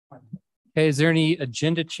Okay, is there any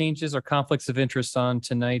agenda changes or conflicts of interest on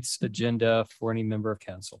tonight's agenda for any member of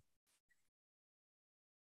council?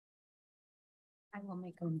 I will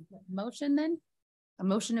make a motion then. A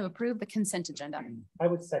motion to approve the consent agenda. I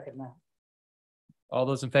would second that. All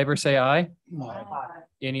those in favor say aye. Aye.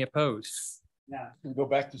 Any opposed? Yeah. Can we go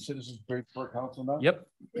back to citizens before council now? Yep.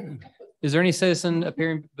 Is there any citizen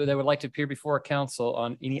appearing that would like to appear before council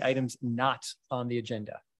on any items not on the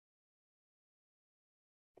agenda?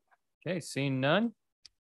 Okay, seeing none.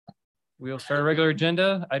 We'll start a regular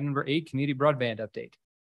agenda. Item number 8, community broadband update.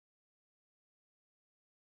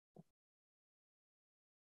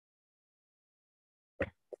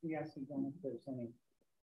 Yes, we don't know if there's any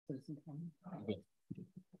citizen comment.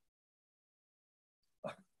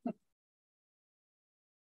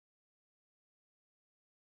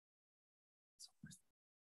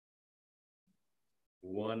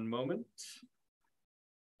 One moment.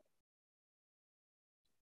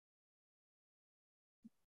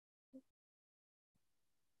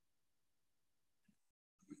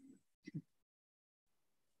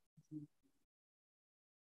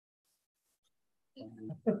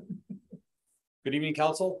 Good evening,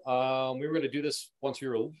 council. We were going to do this once we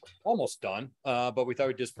were almost done, but we thought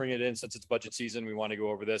we'd just bring it in since it's budget season. We want to go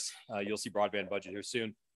over this. You'll see broadband budget here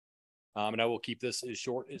soon. And I will keep this as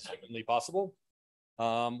short as humanly possible.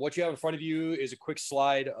 What you have in front of you is a quick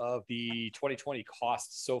slide of the 2020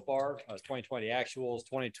 costs so far, 2020 actuals,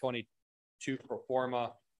 2022 pro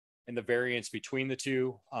forma, and the variance between the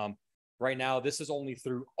two. Right now, this is only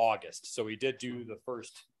through August. So we did do the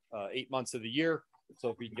first 8 months of the year. So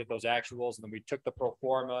if we can get those actuals, and then we took the pro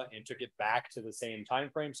forma and took it back to the same time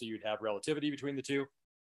frame, so you'd have relativity between the two.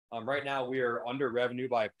 Right now, we are under revenue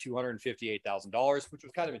by $258,000, which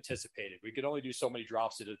was kind of anticipated. We could only do so many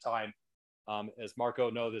drops at a time. As Marco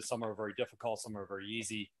knows, that some are very difficult, some are very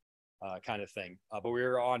easy, kind of thing. But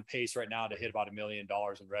we're on pace right now to hit about $1 million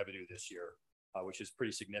in revenue this year, which is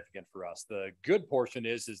pretty significant for us. The good portion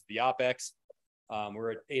is the OpEx.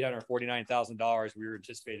 We're at $849,000. We were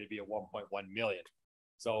anticipated to be at 1.1 million.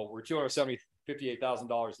 So we're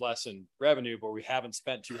 $258,000 less in revenue, but we haven't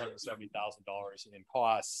spent $270,000 in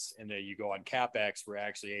costs. And then you go on CapEx, we're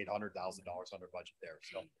actually $800,000 under budget there.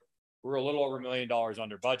 So we're a little over $1 million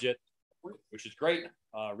under budget, which is great.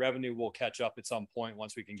 Revenue will catch up at some point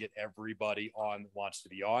once we can get everybody on that wants to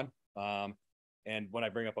be on. And when I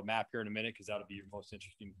bring up a map here in a minute, because that'll be your most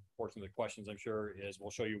interesting portion of the questions, I'm sure, is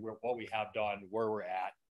we'll show you what we have done, where we're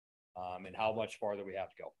at, and how much farther we have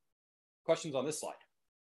to go. Questions on this slide?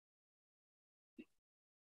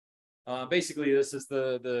 Basically, this is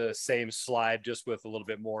the same slide, just with a little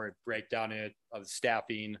bit more breakdown in it of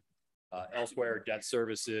staffing, elsewhere, debt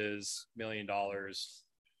services, $1 million,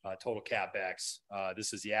 total CapEx.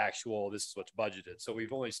 This is the actual, this is what's budgeted. So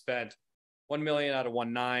we've only spent 1 million out of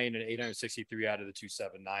 1.9 and 863 out of the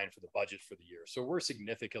 279 for the budget for the year. So we're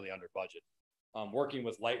significantly under budget. Working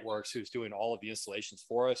with Lightworks, who's doing all of the installations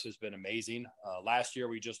for us, has been amazing. Last year,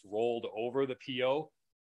 we just rolled over the PO.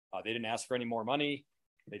 They didn't ask for any more money.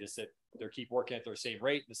 They just said they keep working at their same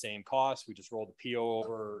rate, the same cost. We just rolled the PO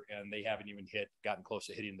over, and they haven't even gotten close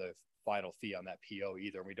to hitting the final fee on that PO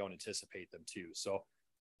either. And we don't anticipate them to. So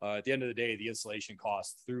at the end of the day, the installation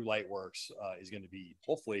cost through Lightworks is going to be,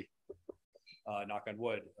 hopefully, knock on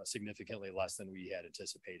wood, significantly less than we had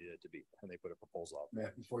anticipated it to be when they put a proposal out.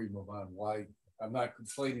 Matt, before you move on, why, I'm not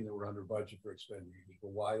complaining that we're under budget for expenditures,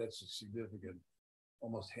 but why that's a significant,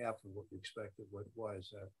 almost half of what we expected. Why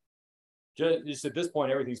is that? Just at this point,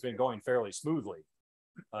 everything's been going fairly smoothly.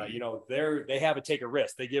 You know, they haven't taken a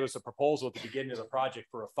risk. They gave us a proposal at the beginning of the project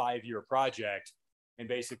for a 5-year project. And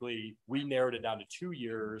basically we narrowed it down to 2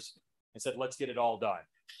 years and said, let's get it all done.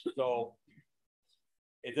 So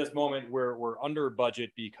at this moment, we're under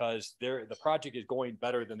budget because the project is going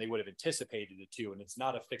better than they would have anticipated it to. And it's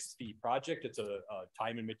not a fixed fee project. It's a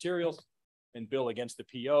time and materials and bill against the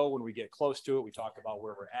PO. When we get close to it, we talk about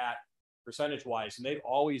where we're at percentage wise. And they've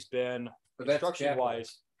always been construction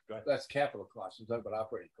wise. That's capital costs. I'm talking about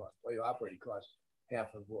operating costs. Well, your operating costs,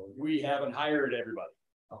 half of what we haven't hired everybody.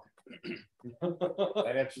 Okay.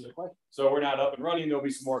 That answers the question. So we're not up and running. There'll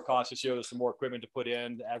be some more costs this year. There's some more equipment to put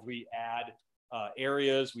in as we add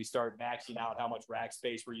areas. We start maxing out how much rack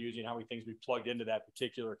space we're using, how many things we plugged into that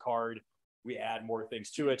particular card. We add more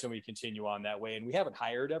things to it, and we continue on that way. And we haven't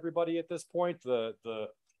hired everybody at this point. The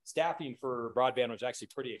staffing for broadband was actually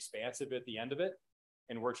pretty expansive at the end of it,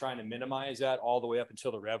 and we're trying to minimize that all the way up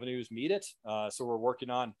until the revenues meet it. So we're working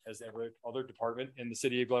on, as every other department in the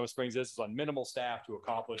city of Glenwood Springs is on minimal staff to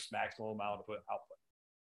accomplish maximum amount of output.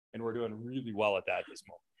 And we're doing really well at that at this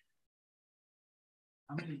moment.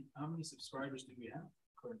 How many subscribers do we have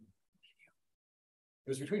currently? It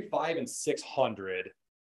was between 500 and 600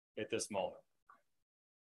 at this moment.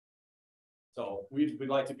 So we'd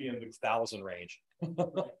like to be in the 1,000 range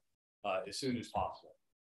as soon as possible.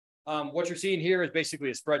 What you're seeing here is basically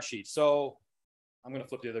a spreadsheet. So I'm going to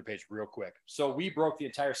flip the other page real quick. So we broke the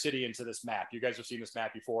entire city into this map. You guys have seen this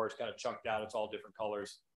map before. It's kind of chunked out. It's all different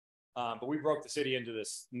colors. But we broke the city into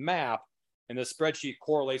this map, and this spreadsheet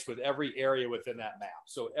correlates with every area within that map.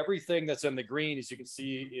 So everything that's in the green, as you can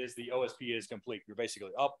see, is the OSP is complete. We're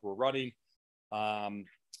basically up, we're running.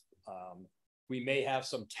 We may have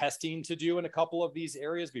some testing to do in a couple of these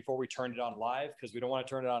areas before we turn it on live, because we don't want to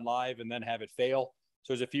turn it on live and then have it fail.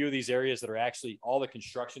 So there's a few of these areas that are actually, all the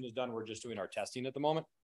construction is done. We're just doing our testing at the moment.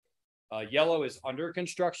 Yellow is under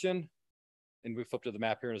construction, and we flip to the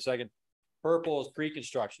map here in a second. Purple is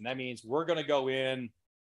pre-construction. That means we're going to go in,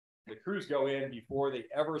 the crews go in before they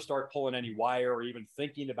ever start pulling any wire or even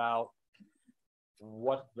thinking about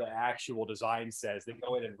what the actual design says. They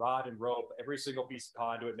go in and rod and rope every single piece of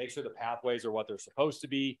conduit, make sure the pathways are what they're supposed to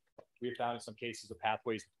be. We found in some cases the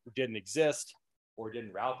pathways didn't exist or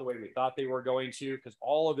didn't route the way we thought they were going to, because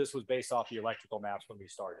all of this was based off the electrical maps when we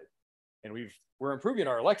started. And we're improving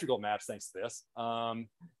our electrical maps thanks to this,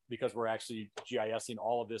 because we're actually GISing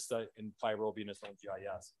all of this in fiber will be in its own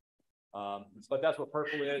GIS. But that's what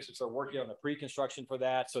purple is. So we're working on the pre-construction for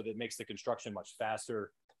that, so that it makes the construction much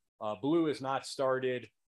faster. Blue is not started,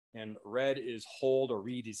 and red is hold or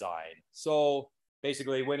redesign. So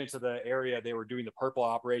basically they went into the area, they were doing the purple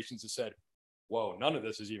operations and said, whoa, none of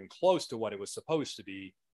this is even close to what it was supposed to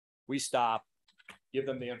be. We stop, give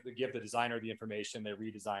the designer the information, they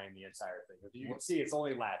redesign the entire thing. If you can see, it's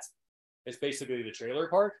only lats. It's basically the trailer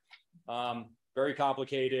park. Very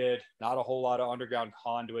complicated, not a whole lot of underground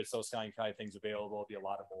conduits, those kind of things available. There'll be a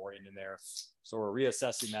lot of boring in there. So we're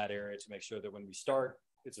reassessing that area to make sure that when we start,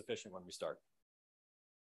 it's efficient when we start.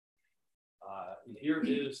 And here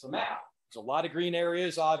is the map. There's a lot of green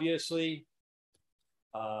areas, obviously.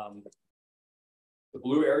 The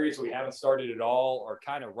blue areas we haven't started at all are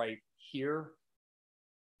kind of right here.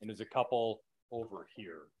 And there's a couple over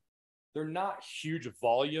here. They're not huge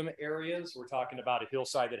volume areas. We're talking about a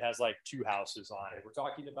hillside that has like 2 houses on it. We're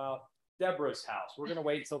talking about Deborah's house. We're going to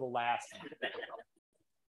wait till the last.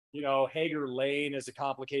 You know, Hager Lane is a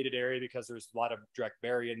complicated area because there's a lot of direct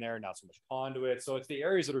bury in there, not so much conduit. So it's the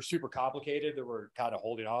areas that are super complicated that we're kind of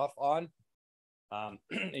holding off on.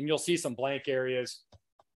 And you'll see some blank areas.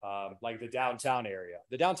 Like the downtown area.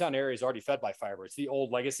 The downtown area is already fed by fiber. It's the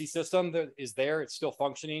old legacy system that is there. It's still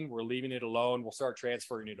functioning. We're leaving it alone. We'll start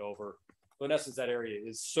transferring it over. So in essence, that area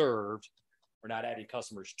is served. We're not adding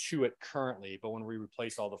customers to it currently, but when we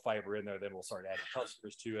replace all the fiber in there, then we'll start adding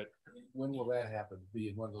customers to it. When will that happen?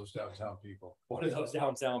 Being one of those downtown people? One of those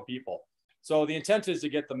downtown people. So the intent is to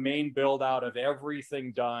get the main build out of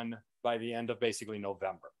everything done by the end of basically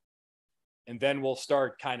November. And then we'll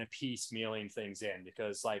start kind of piecemealing things in,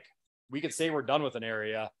 because like we could say we're done with an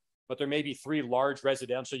area, but there may be 3 large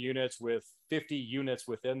residential units with 50 units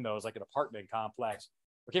within those, like an apartment complex.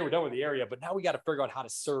 Okay, we're done with the area, but now we got to figure out how to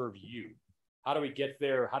serve you. How do we get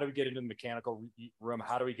there? How do we get into the mechanical room?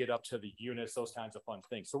 How do we get up to the units? Those kinds of fun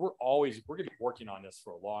things. So we're going to be working on this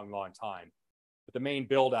for a long, long time. But the main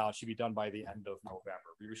build out should be done by the end of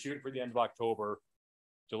November. We were shooting for the end of October.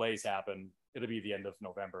 Delays happen. It'll be the end of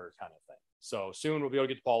November kind of thing. So soon we'll be able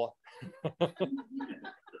to get to Paula.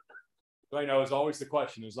 So I know it's always the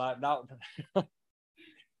question. It's not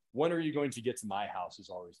when are you going to get to my house is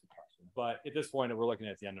always the question. But at this point, we're looking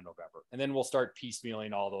at the end of November. And then we'll start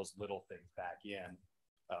piecemealing all those little things back in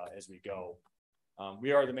as we go.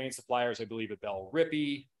 We are the main suppliers, I believe, at Bell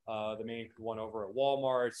Rippey, the main one over at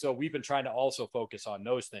Walmart. So we've been trying to also focus on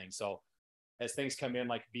those things. So as things come in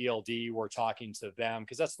like BLD, we're talking to them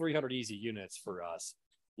because that's 300 easy units for us.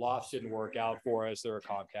 Lofts didn't work out for us. They're a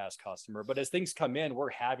Comcast customer. But as things come in,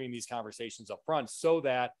 we're having these conversations up front so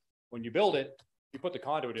that when you build it, you put the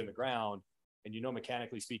conduit in the ground and you know,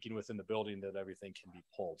 mechanically speaking within the building that everything can be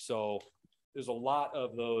pulled. So there's a lot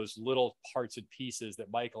of those little parts and pieces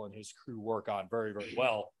that Michael and his crew work on very, very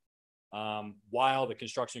well while the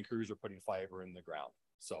construction crews are putting fiber in the ground.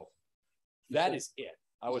 So that is it.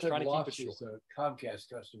 I was trying to keep it short. Is a Comcast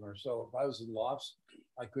customer. So if I was in Lofts,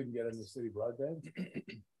 I couldn't get into city broadband.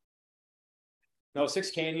 No,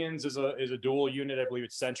 Six Canyons is a dual unit. I believe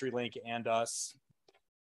it's CenturyLink and us.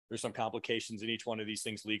 There's some complications in each one of these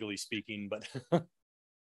things, legally speaking, but but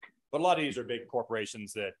a lot of these are big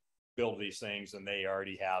corporations that build these things, and they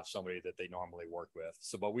already have somebody that they normally work with.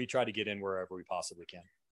 So, but we try to get in wherever we possibly can.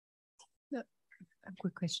 A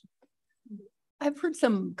quick question. I've heard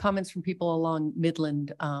some comments from people along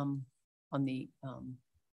Midland on the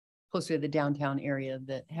closer to the downtown area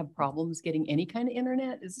that have problems getting any kind of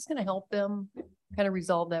internet. Is this going to help them kind of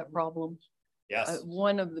resolve that problem? Yes.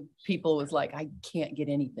 One of the people was like, I can't get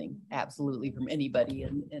anything absolutely from anybody.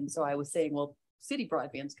 And so I was saying, well, city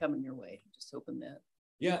broadband's coming your way. Just hoping that.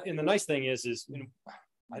 Yeah. And the nice thing is, you know,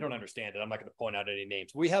 I don't understand it. I'm not going to point out any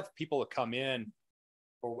names. We have people that come in,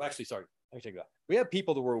 or actually, sorry, let me take that. We have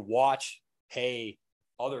people that will pay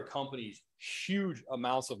other companies huge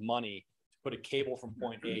amounts of money to put a cable from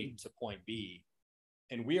point A to point B.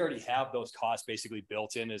 And we already have those costs basically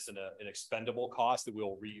built in as an expendable cost that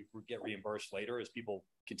we'll get reimbursed later as people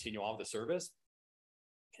continue on with the service.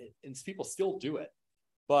 And people still do it.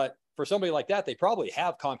 But for somebody like that, they probably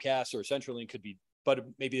have Comcast or CenturyLink could be, but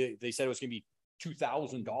maybe they said it was going to be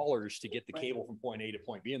 $2,000 to get the cable from point A to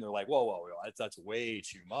point B. And they're like, whoa, that's way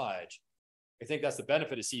too much. I think that's the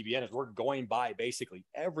benefit of CBN is we're going by basically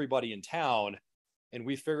everybody in town. And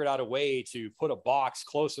we figured out a way to put a box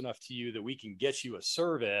close enough to you that we can get you a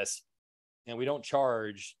service and we don't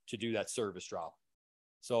charge to do that service drop.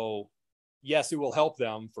 So yes, it will help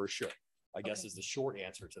them for sure, I guess is the short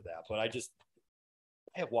answer to that. But I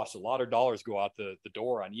have watched a lot of dollars go out the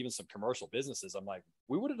door on even some commercial businesses. I'm like,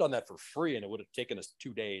 we would have done that for free and it would have taken us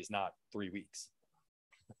 2 days, not 3 weeks.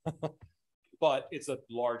 But it's a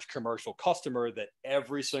large commercial customer that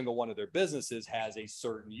every single one of their businesses has a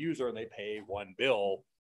certain user and they pay one bill.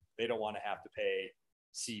 They don't want to have to pay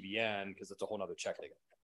CBN because it's a whole nother check.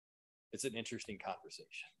 It's an interesting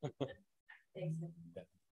conversation.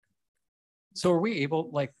 So are we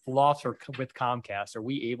able, like lofts or with Comcast, are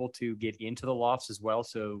we able to get into the lofts as well?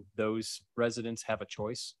 So those residents have a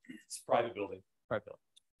choice? It's a private building. Private building.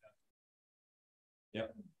 Yeah.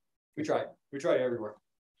 We try everywhere.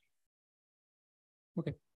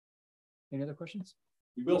 Okay. Any other questions?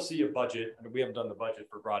 You will see a budget. I mean, we haven't done the budget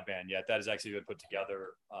for broadband yet. That has actually been put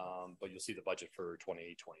together, but you'll see the budget for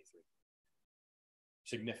 2023.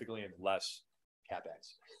 Significantly less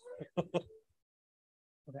CapEx.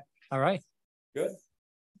 Okay. All right. Good.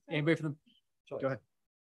 Anybody from the? Go ahead.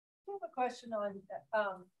 I have a question on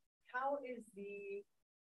are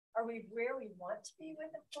we where we want to be with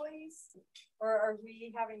employees, or are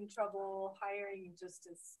we having trouble hiring just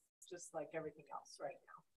like everything else right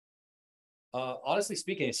now? Honestly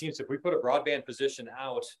speaking, it seems if we put a broadband position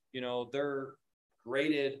out, they're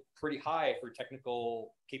graded pretty high for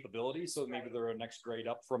technical capabilities. So maybe they're a next grade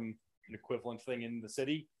up from an equivalent thing in the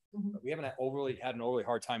city. Mm-hmm. We haven't had an overly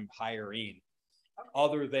hard time hiring,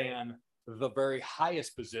 other than the very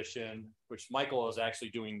highest position, which Michael is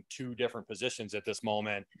actually doing 2 different positions at this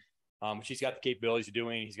moment. Which he's got the capabilities of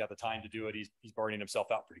doing. He's got the time to do it. He's burning himself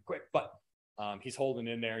out pretty quick, but he's holding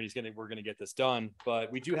in there and we're going to get this done.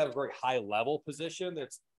 But we do have a very high level position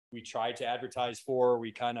we tried to advertise for.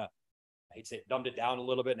 We kind of, I'd say, dumbed it down a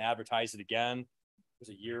little bit and advertised it again. It was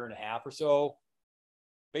a year and a half or so.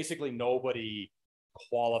 Basically, nobody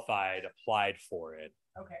qualified applied for it.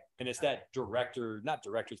 Okay. And it's that not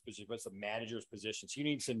director's position, but it's the manager's position. So you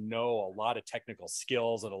need to know a lot of technical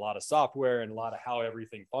skills and a lot of software and a lot of how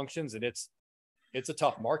everything functions. And it's a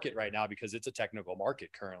tough market right now because it's a technical market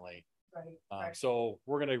currently. Right. So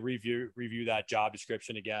we're going to review that job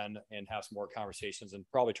description again and have some more conversations and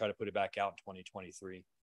probably try to put it back out in 2023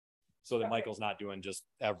 so that Michael's not doing just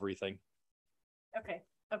everything. Okay.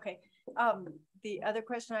 The other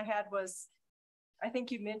question I had was, I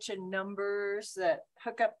think you mentioned numbers that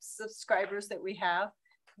hook up subscribers that we have.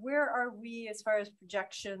 Where are we as far as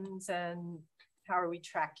projections, and how are we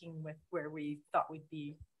tracking with where we thought we'd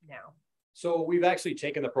be now? So we've actually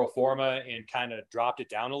taken the pro forma and kind of dropped it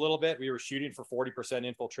down a little bit. We were shooting for 40%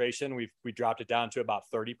 infiltration. We dropped it down to about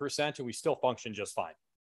 30%, and we still function just fine.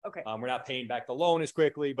 Okay. We're not paying back the loan as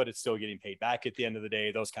quickly, but it's still getting paid back at the end of the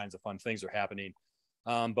day. Those kinds of fun things are happening.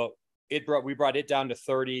 But we brought it down to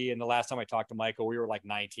 30. And the last time I talked to Michael, we were like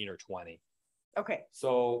 19 or 20. Okay.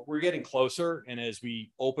 So we're getting closer. And as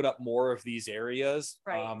we open up more of these areas,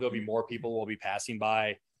 there'll be more people will be passing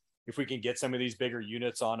by. If we can get some of these bigger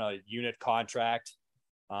units on a unit contract,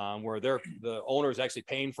 where the owner is actually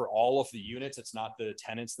paying for all of the units, it's not the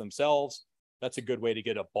tenants themselves. That's a good way to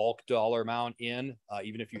get a bulk dollar amount in,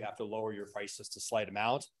 even if you have to lower your price just a slight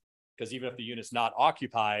amount. Because even if the unit's not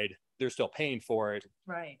occupied, they're still paying for it.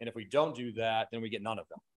 Right. And if we don't do that, then we get none of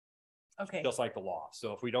them. Okay. Just like the law.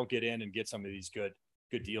 So if we don't get in and get some of these good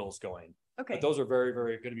deals going. Okay. But those are very,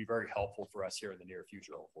 very going to be very helpful for us here in the near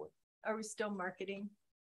future, hopefully. Are we still marketing?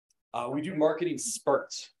 We do marketing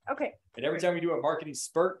spurts. Okay. And every time we do a marketing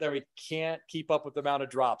spurt, then we can't keep up with the amount of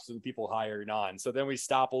drops of the people hiring on. So then we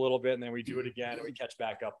stop a little bit and then we do it again and we catch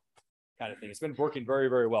back up, kind of thing. It's been working very,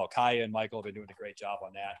 very well. Kaya and Michael have been doing a great job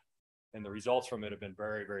on that. And the results from it have been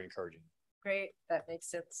very, very encouraging. Great. That makes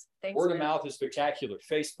sense. Thanks. Word of Lynn. mouth is spectacular.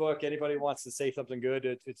 Facebook, anybody wants to say something good,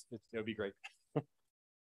 it'll be great.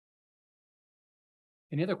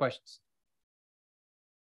 Any other questions?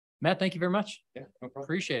 Matt, thank you very much. Yeah, no problem.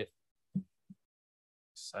 Appreciate it.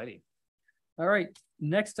 Exciting. All right,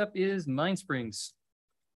 next up is Mind Springs.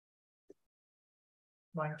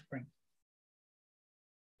 Mind Spring.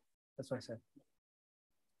 That's what I said.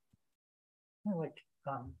 I like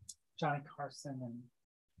Johnny Carson and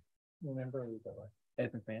remember the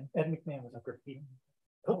Ed McMahon. Ed McMahon was a graffiti.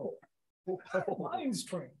 Oh, Mind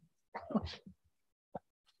Spring.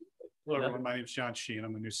 Hello, everyone. My name is John Sheen.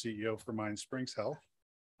 I'm the new CEO for Mind Springs Health,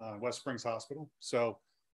 West Springs Hospital. So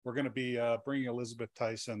we're going to be bringing Elizabeth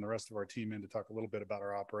Tyson and the rest of our team in to talk a little bit about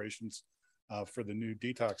our operations for the new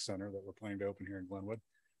detox center that we're planning to open here in Glenwood.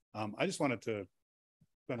 I just wanted to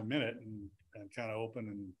spend a minute and kind of open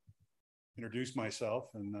and introduce myself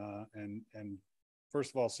and first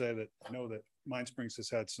of all say that I know that Mind Springs has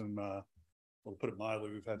had some, we'll put it mildly,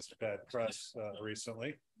 we've had some bad press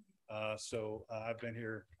recently. So I've been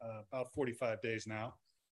here about 45 days now.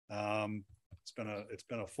 It's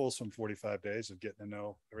been a fulsome 45 days of getting to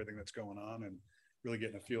know everything that's going on and really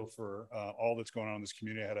getting a feel for all that's going on in this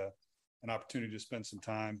community. I had an opportunity to spend some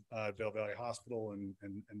time at Vail Valley Hospital and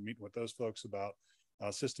meeting with those folks about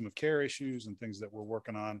system of care issues and things that we're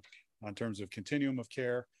working on in terms of continuum of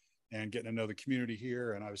care and getting to know the community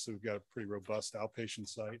here. And obviously we've got a pretty robust outpatient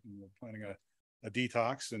site and we're planning a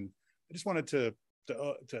detox. And I just wanted to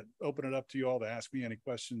open it up to you all to ask me any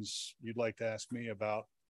questions you'd like to ask me about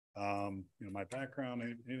my background,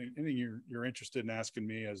 anything you're interested in asking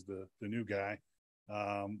me as the new guy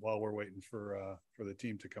while we're waiting for the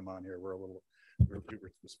team to come on here. We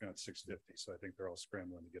were spent 6:50, so I think they're all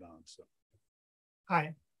scrambling to get on. So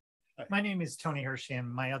Hi, my name is Tony Hershey, and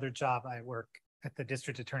my other job, I work at the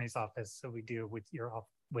district attorney's office. So we deal with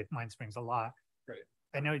with Mind Springs a lot. Great.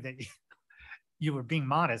 I know that you were being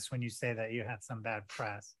modest when you say that you had some bad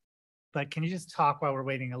press, but can you just talk while we're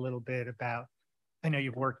waiting a little bit about, I know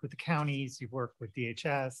you've worked with the counties, you've worked with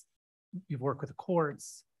DHS, you've worked with the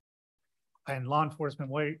courts and law enforcement.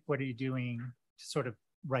 What are you doing to sort of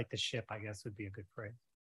right the ship, I guess would be a good phrase.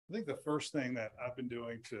 I think the first thing that I've been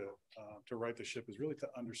doing to right the ship is really to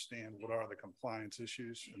understand what are the compliance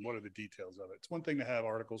issues and what are the details of it. It's one thing to have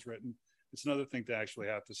articles written. It's another thing to actually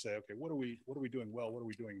have to say, okay, what are we doing well? What are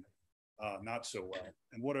we doing not so well?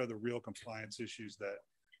 And what are the real compliance issues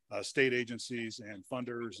that state agencies and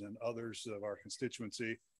funders and others of our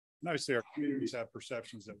constituency, and obviously our communities have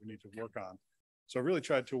perceptions that we need to work on. So I really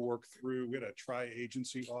tried to work through, we had a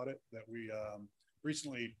tri-agency audit that we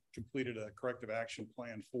recently completed a corrective action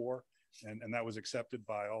plan for, and that was accepted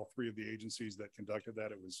by all three of the agencies that conducted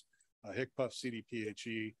that. It was HCPF,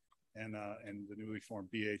 CDPHE, and the newly formed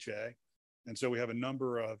BHA. And so we have a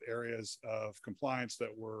number of areas of compliance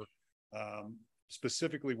that we're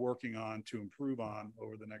specifically working on to improve on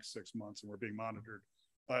over the next 6 months, and we're being monitored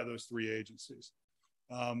by those three agencies.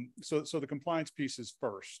 So the compliance piece is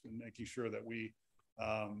first, and making sure that we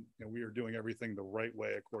are doing everything the right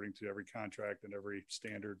way according to every contract and every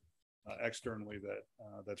standard externally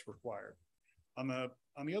that's required. On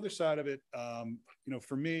the other side of it,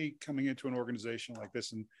 for me, coming into an organization like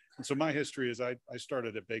this, and so my history is I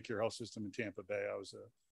started at Bay Care Health System in Tampa Bay. I was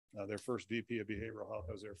their first VP of behavioral health.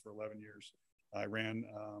 I was there for 11 years. I ran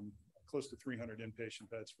close to 300 inpatient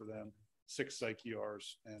beds for them, 6 psych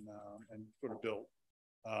ERs, and sort of built.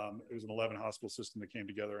 It was an 11 hospital system that came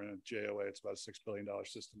together in a JOA. It's about a $6 billion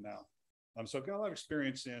system now. So I've got a lot of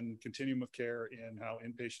experience in continuum of care, in how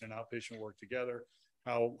inpatient and outpatient work together,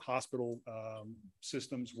 how hospital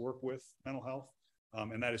systems work with mental health,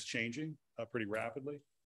 and that is changing pretty rapidly.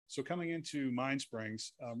 So coming into Mind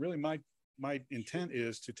Springs, really my intent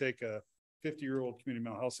is to take a 50-year-old community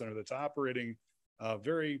mental health center that's operating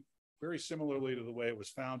very, very similarly to the way it was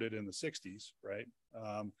founded in the 60s, right?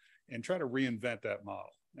 And try to reinvent that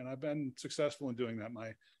model. And I've been successful in doing that.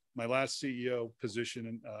 My last CEO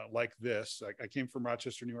position like this, I came from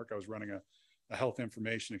Rochester, New York. I was running a health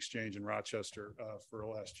information exchange in Rochester for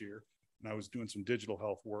last year. And I was doing some digital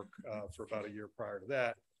health work for about a year prior to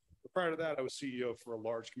that. But prior to that, I was CEO for a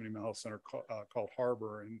large community mental health center called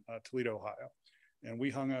Harbor in Toledo, Ohio. And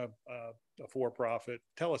we hung a for-profit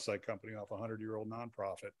telepsych company off a 100-year-old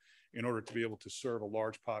nonprofit in order to be able to serve a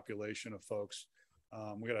large population of folks.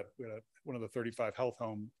 We had one of the 35 health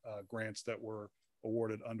home grants that were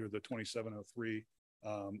awarded under the 2703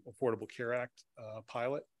 Affordable Care Act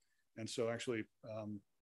pilot. And so actually,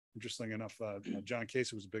 interestingly enough, John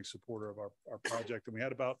Casey was a big supporter of our project. And we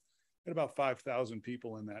had about 5,000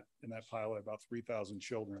 people in that pilot, about 3,000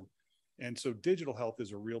 children. And so digital health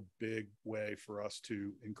is a real big way for us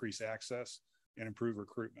to increase access and improve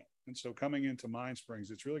recruitment. And so coming into Mind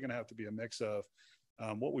Springs, it's really going to have to be a mix of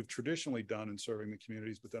what we've traditionally done in serving the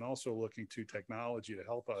communities, but then also looking to technology to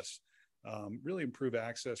help us really improve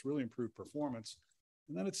access, really improve performance.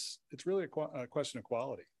 And then it's really a question of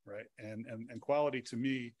quality, right? And quality to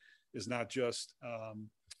me is not just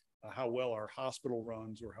how well our hospital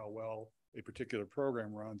runs or how well a particular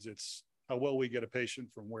program runs. It's how well we get a patient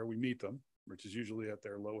from where we meet them, which is usually at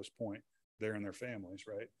their lowest point, there and their families,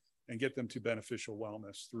 right? And get them to beneficial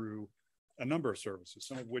wellness through a number of services,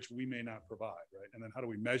 some of which we may not provide, right? And then how do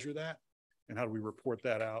we measure that? And how do we report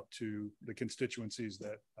that out to the constituencies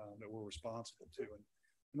that we're responsible to? And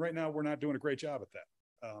right now, we're not doing a great job at that.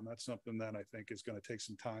 That's something that I think is going to take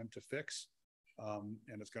some time to fix.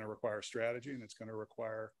 And it's going to require strategy, and it's going to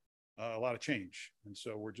require a lot of change. And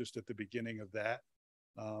so we're just at the beginning of that.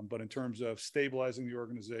 But in terms of stabilizing the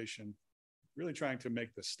organization, really trying to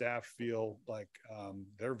make the staff feel like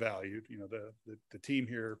they're valued. You know, the team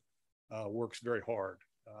here works very hard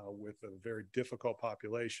with a very difficult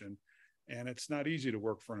population. And it's not easy to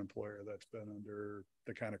work for an employer that's been under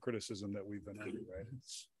the kind of criticism that we've been under, right?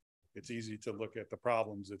 It's easy to look at the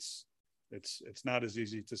problems. It's not as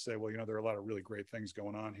easy to say, well, you know, there are a lot of really great things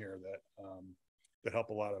going on here that help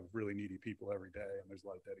a lot of really needy people every day. And there's a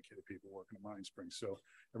lot of dedicated people working at Mind Springs. So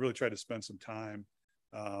I really tried to spend some time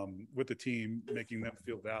with the team, making them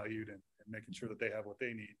feel valued and making sure that they have what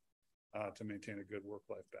they need to maintain a good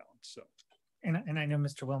work-life balance. So. And I know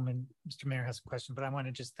Mr. Willman, Mr. Mayor has a question, but I want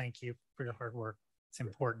to just thank you for your hard work. It's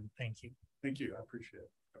important. Thank you. Thank you. I appreciate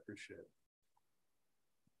it. I appreciate it.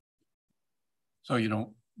 So, you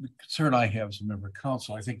know, the concern I have as a member of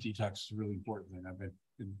council, I think detox is a really important thing. I've been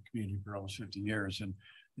in the community for almost 50 years, and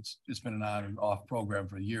it's been an on and off program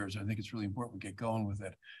for years. I think it's really important we get going with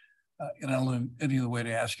it. And I don't know any other way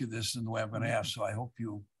to ask you this than the way I'm going to ask, so I hope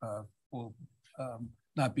you will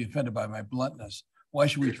not be offended by my bluntness. Why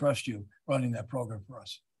should we trust you running that program for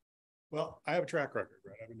us? Well, I have a track record,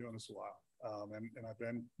 right? I've been doing this a while. And I've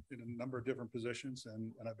been in a number of different positions,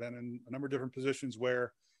 and I've been in a number of different positions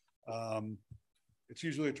where it's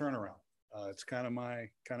usually a turnaround. It's kind of my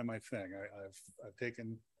thing. I've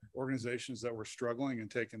taken organizations that were struggling and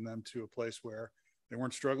taken them to a place where they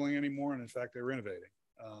weren't struggling anymore, and in fact, they were innovating.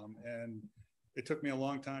 And it took me a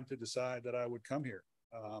long time to decide that I would come here.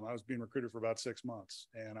 I was being recruited for about 6 months,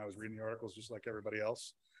 and I was reading the articles just like everybody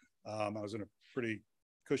else. I was in a pretty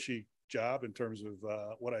cushy job in terms of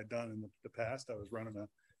what I'd done in the past. I was running a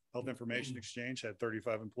health information exchange, had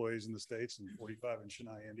 35 employees in the States and 45 in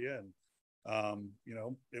Chennai, India. And, you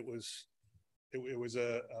know, it was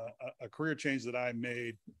a career change that I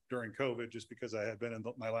made during COVID, just because I had been in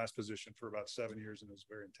my last position for about 7 years, and it was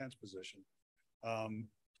a very intense position.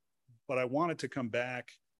 But I wanted to come back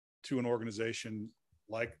to an organization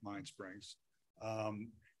like Mind Springs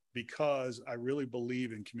because I really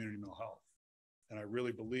believe in community mental health. And I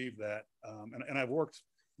really believe that, and I've worked,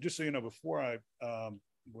 just so you know, before I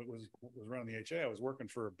was running the HA, I was working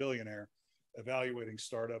for a billionaire evaluating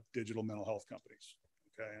startup digital mental health companies.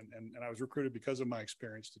 Okay. And I was recruited because of my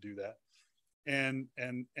experience to do that. And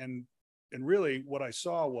really what I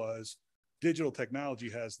saw was digital technology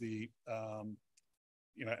has the,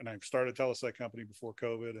 you know, and I started a telepsych company before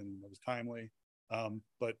COVID, and it was timely.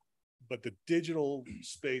 But the digital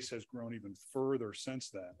space has grown even further since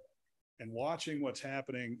then. And watching what's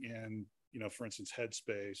happening in, you know, for instance,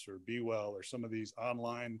 Headspace or Be Well or some of these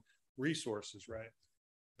online resources, right?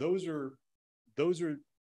 Those are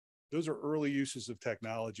early uses of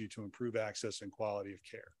technology to improve access and quality of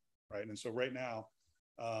care, right? And so right now,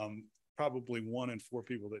 probably 1 in 4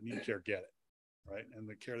 people that need care get it, right? And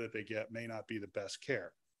the care that they get may not be the best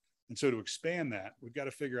care. And so to expand that, we've got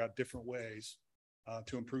to figure out different ways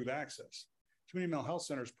to improve access. Community mental health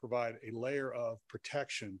centers provide a layer of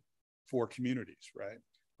protection for communities, right?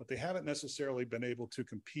 But they haven't necessarily been able to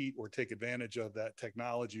compete or take advantage of that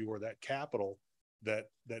technology or that capital that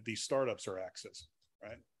these startups are accessing,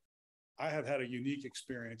 right? I have had a unique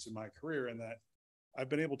experience in my career in that I've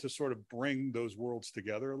been able to sort of bring those worlds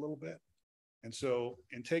together a little bit. And so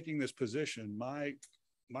in taking this position, my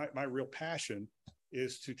real passion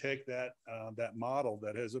is to take that model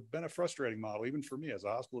that has been a frustrating model, even for me as a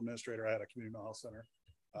hospital administrator. I had a community mental health center.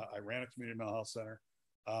 I ran a community mental health center.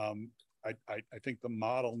 I think the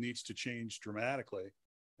model needs to change dramatically.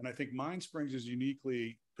 And I think Mind Springs is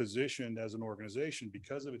uniquely positioned as an organization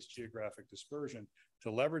because of its geographic dispersion to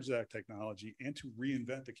leverage that technology and to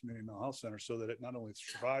reinvent the community mental health center so that it not only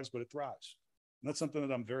survives, but it thrives. And that's something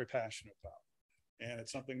that I'm very passionate about. And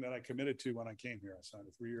it's something that I committed to when I came here. I signed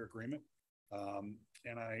a 3-year agreement.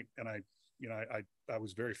 And I you know, I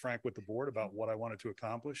was very frank with the board about what I wanted to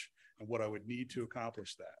accomplish and what I would need to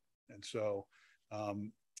accomplish that. And so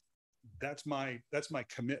that's my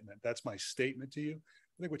commitment. That's my statement to you.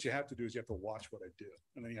 I think what you have to do is you have to watch what I do,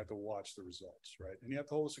 and then you have to watch the results, right? And you have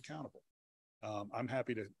to hold us accountable. I'm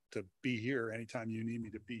happy to be here anytime you need me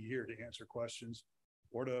to be here to answer questions,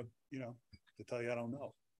 or to, you know, to tell you I don't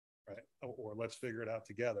know, right? Or let's figure it out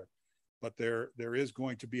together. But there is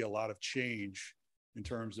going to be a lot of change in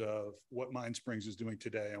terms of what Mind Springs is doing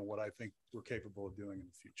today and what I think we're capable of doing in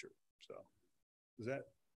the future. So does that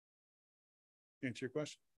answer your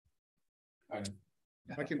question?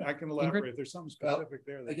 I can elaborate if there's something specific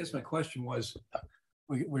there. I guess my question was,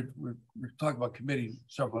 we're talking about committing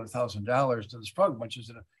several $100,000 to this program, which is,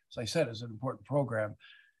 as I said, is an important program.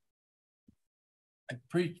 I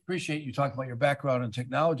appreciate you talking about your background in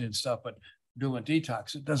technology and stuff, but doing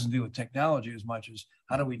detox, it doesn't deal with technology as much as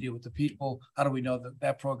how do we deal with the people? How do we know that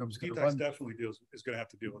that program is going to run? Detox definitely is going to have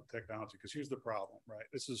to deal with technology, because here's the problem, right?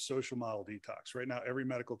 This is a social model detox. Right now, every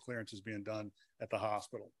medical clearance is being done at the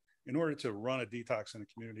hospital. In order to run a detox in a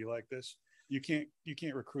community like this, you can't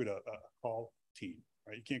recruit a call team,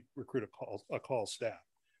 right? You can't recruit a call staff.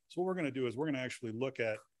 So what we're going to do is we're going to actually look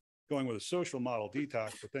at going with a social model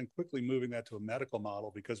detox, but then quickly moving that to a medical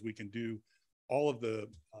model, because we can do all of the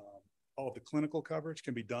clinical coverage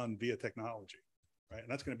can be done via technology, right?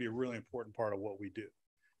 And that's going to be a really important part of what we do.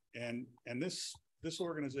 And this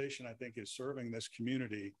organization, I think, is serving this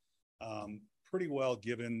community pretty well,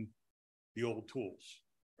 given the old tools,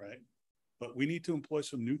 right? But we need to employ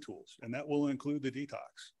some new tools, and that will include the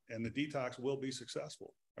detox, and the detox will be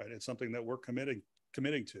successful, right? It's something that we're committing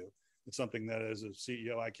to. It's something that, as a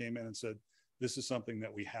CEO, I came in and said, this is something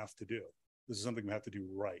that we have to do. This is something we have to do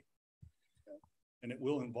right. Okay? And it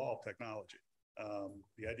will involve technology.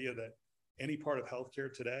 The idea that any part of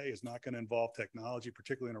healthcare today is not going to involve technology,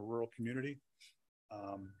 particularly in a rural community,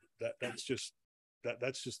 that's just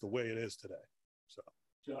the way it is today. So,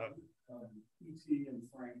 and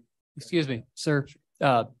Frank. Excuse me, sir.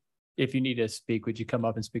 If you need to speak, would you come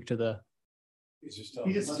up and speak to the? He's just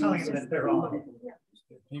telling them that they're on.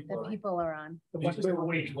 The people are on. We're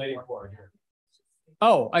waiting for it here.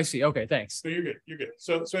 Oh, I see. Okay, thanks. So you're good. You're good.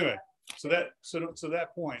 So anyway, so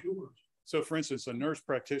that point. So for instance, a nurse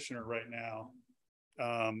practitioner right now,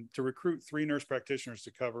 to recruit 3 nurse practitioners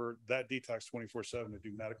to cover that detox 24/7 to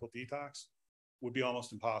do medical detox would be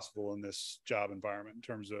almost impossible in this job environment, in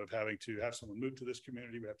terms of having to have someone move to this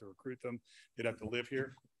community. We have to recruit them. They'd have to live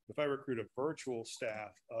here. If I recruit a virtual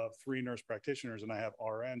staff of 3 nurse practitioners and I have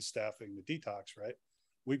RN staffing the detox, right?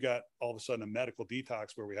 We've got all of a sudden a medical detox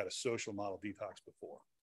where we had a social model detox before,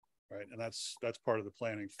 right? And that's part of the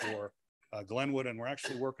planning for Glenwood, and we're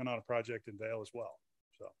actually working on a project in Vail as well.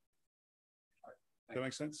 So, does that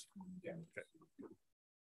make sense? Yeah. Okay.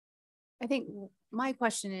 I think my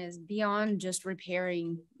question is, beyond just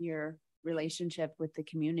repairing your relationship with the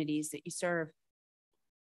communities that you serve,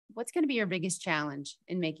 what's going to be your biggest challenge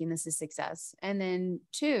in making this a success? And then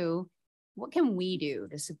 2, what can we do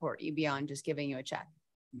to support you beyond just giving you a check?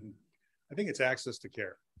 I think it's access to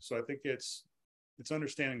care. So I think it's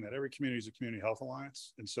understanding that every community is a community health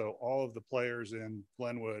alliance. And so all of the players in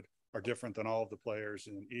Glenwood are different than all of the players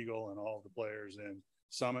in Eagle and all of the players in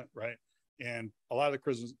Summit, right? And a lot of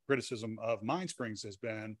the criticism of Mind Springs has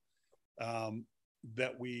been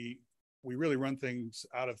that we really run things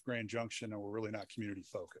out of Grand Junction, and we're really not community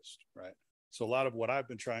focused, right? So a lot of what I've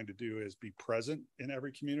been trying to do is be present in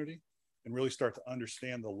every community and really start to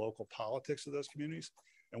understand the local politics of those communities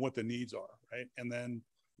and what the needs are, right? And then,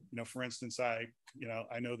 you know, for instance, I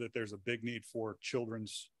know that there's a big need for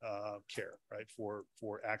children's care, right? For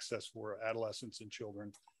access for adolescents and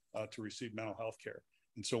children to receive mental health care.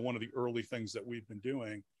 And so one of the early things that we've been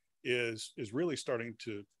doing is really starting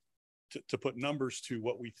to put numbers to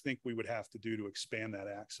what we think we would have to do to expand that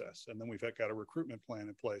access. And then we've got a recruitment plan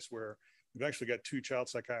in place where we've actually got 2 child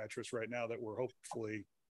psychiatrists right now that we're hopefully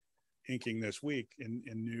inking this week in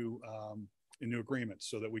new agreements,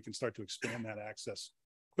 so that we can start to expand that access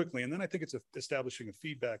quickly. And then I think it's establishing a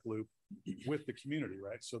feedback loop with the community,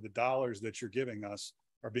 right? So the dollars that you're giving us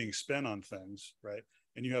are being spent on things, right?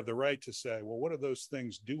 And you have the right to say, well, what are those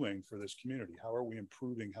things doing for this community? How are we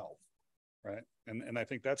improving health, right? And I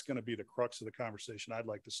think that's going to be the crux of the conversation I'd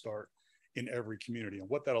like to start in every community. And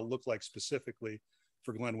what that'll look like specifically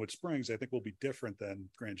for Glenwood Springs, I think will be different than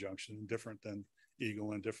Grand Junction, and different than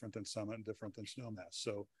Eagle, and different than Summit, and different than Snowmass.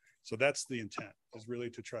 So that's the intent, is really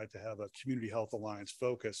to try to have a community health alliance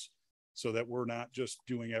focus, so that we're not just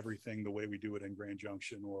doing everything the way we do it in Grand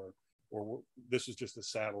Junction, or this is just a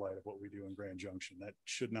satellite of what we do in Grand Junction. That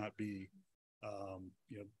should not be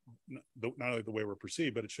not only the way we're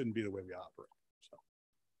perceived, but it shouldn't be the way we operate. So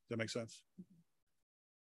does that make sense?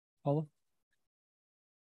 Paula?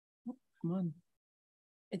 Come on.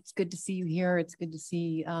 It's good to see you here. It's good to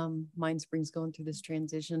see Mind Springs going through this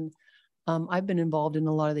transition. I've been involved in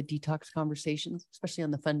a lot of the detox conversations, especially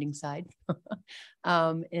on the funding side.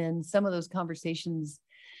 And some of those conversations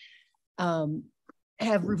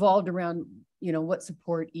have revolved around, what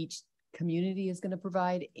support each community is going to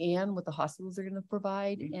provide and what the hospitals are going to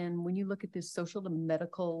provide. And when you look at this social to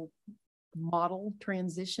medical model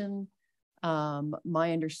transition,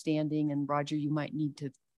 my understanding, and Roger, you might need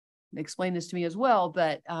to explain this to me as well,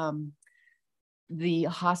 but the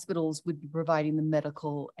hospitals would be providing the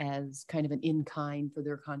medical as kind of an in-kind for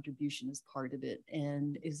their contribution as part of it.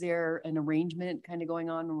 And is there an arrangement kind of going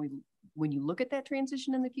on when you look at that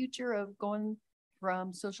transition in the future of going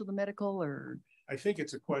from social to medical? Or I think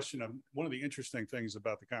it's a question of, one of the interesting things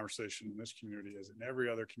about the conversation in this community is, in every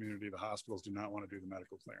other community, the hospitals do not want to do the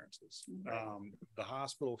medical clearances. The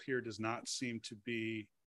hospital here does not seem to be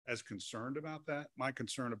as concerned about that. My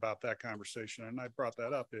concern about that conversation, and I brought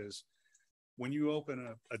that up, is when you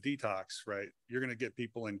open a detox, right, you're going to get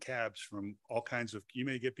people in cabs from all kinds of, you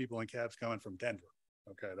may get people in cabs coming from Denver.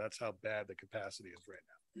 Okay. That's how bad the capacity is right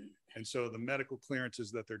now. And so the medical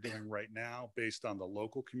clearances that they're doing right now, based on the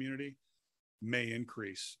local community, may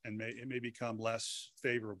increase, and it may become less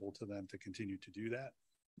favorable to them to continue to do that.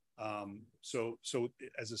 So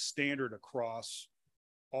as a standard across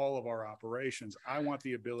all of our operations, I want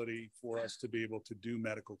the ability for us to be able to do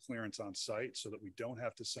medical clearance on site, so that we don't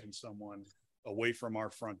have to send someone away from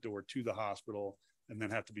our front door to the hospital and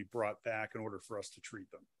then have to be brought back in order for us to treat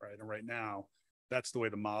them, right? And right now, that's the way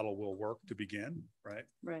the model will work to begin, right?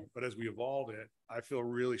 Right. But as we evolve it, I feel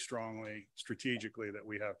really strongly strategically that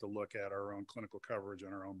we have to look at our own clinical coverage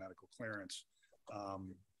and our own medical clearance,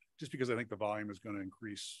 just because I think the volume is going to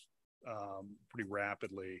increase pretty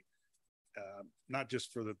rapidly, not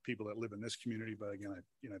just for the people that live in this community, but again,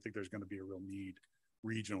 I think there's going to be a real need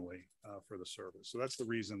regionally for the service. So that's the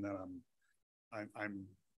reason that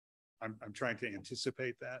I'm trying to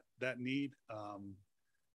anticipate that need.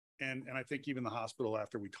 And I think even the hospital,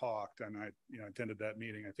 after we talked and I attended that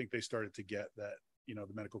meeting, I think they started to get that, the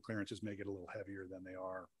medical clearances may get a little heavier than they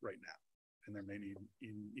are right now. And there may even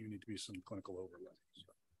need to be some clinical overlay. So.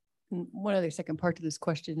 One other second part to this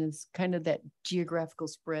question is kind of that geographical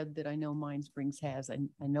spread that I know Mind Springs has. I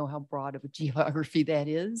know how broad of a geography that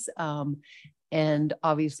is. And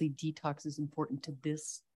obviously detox is important to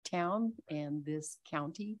this town and this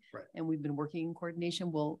county. Right. And we've been working in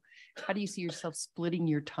coordination. Well, how do you see yourself splitting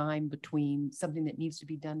your time between something that needs to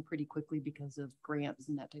be done pretty quickly because of grants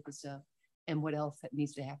and that type of stuff, and what else that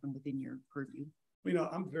needs to happen within your purview?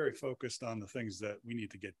 I'm very focused on the things that we need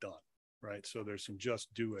to get done, right? So there's some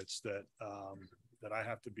just do it's that I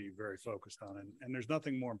have to be very focused on. And there's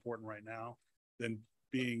nothing more important right now than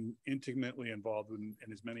being intimately involved in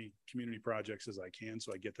as many community projects as I can,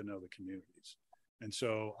 so I get to know the communities. And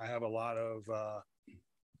so I have a lot of,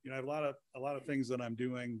 I have a lot of things that I'm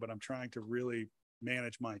doing, but I'm trying to really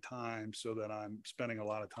manage my time so that I'm spending a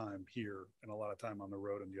lot of time here and a lot of time on the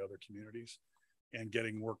road in the other communities, and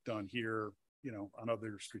getting work done here, on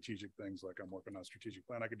other strategic things. Like I'm working on a strategic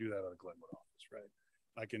plan. I could do that at a Glenwood office,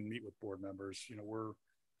 right? I can meet with board members.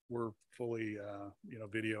 We're fully,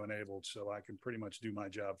 video enabled, so I can pretty much do my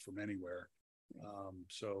job from anywhere.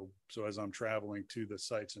 So as I'm traveling to the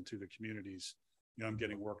sites and to the communities, I'm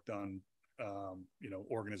getting work done,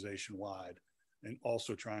 organization wide, and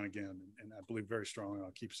also trying again, and I believe very strongly, and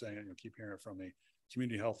I'll keep saying it, you'll keep hearing it from me,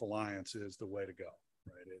 Community Health Alliance is the way to go,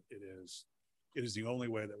 right? It is the only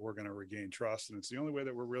way that we're going to regain trust, and it's the only way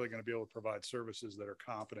that we're really going to be able to provide services that are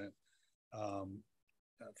competent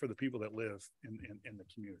for the people that live in the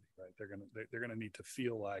community, right? They're going to need to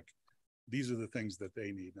feel like these are the things that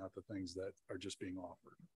they need, not the things that are just being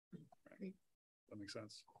offered. Right? Great. That makes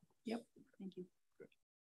sense? Yep. Thank you.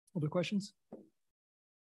 Other questions?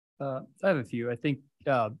 I have a few. I think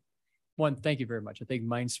one, thank you very much. I think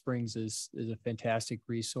Mind Springs is a fantastic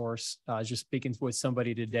resource. I was just speaking with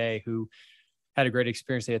somebody today who had a great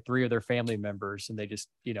experience. They had 3 of their family members, and they just,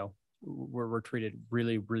 were treated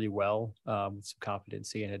really, really well with some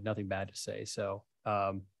competency, and had nothing bad to say. So,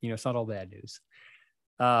 it's not all bad news.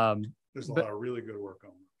 There's a lot of really good work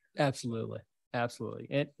on it. Absolutely.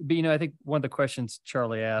 Absolutely. But I think one of the questions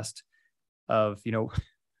Charlie asked of,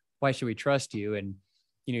 why should we trust you? And,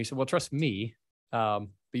 you said, well, trust me. But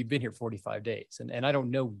you've been here 45 days and I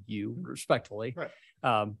don't know you respectfully. Right.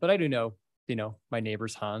 But I do know, my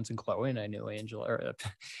neighbors, Hans and Chloe, and I know Angela, or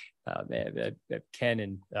Ken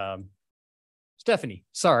and Stephanie.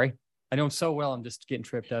 Sorry. I know them so well. I'm just getting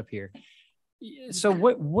tripped up here. So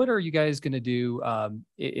what are you guys going to do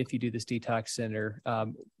if you do this detox center?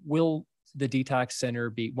 Will the detox center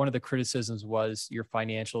be, one of the criticisms was your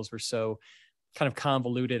financials were so kind of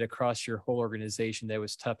convoluted across your whole organization that it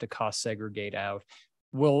was tough to cost segregate out.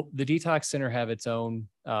 Will the detox center have its own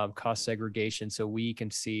cost segregation so we can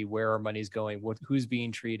see where our money's going, who's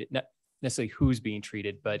being treated, not necessarily who's being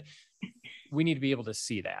treated, but we need to be able to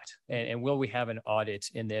see that. And will we have an audit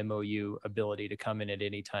in the MOU ability to come in at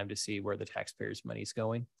any time to see where the taxpayers' money is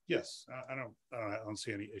going? Yes, I don't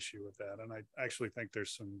see any issue with that. And I actually think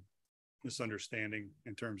there's some misunderstanding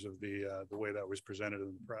in terms of the way that was presented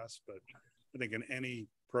in the press. But I think in any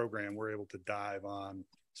program, we're able to dive on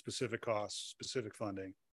specific costs, specific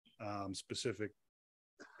funding, specific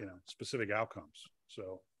outcomes.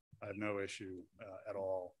 So I have no issue at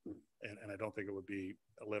all. And I don't think it would be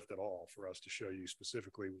a lift at all for us to show you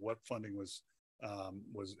specifically what funding was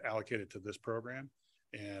allocated to this program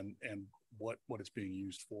and what it's being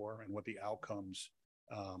used for and what the outcomes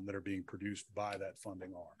that are being produced by that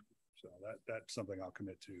funding are. So that's something I'll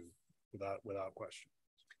commit to without question.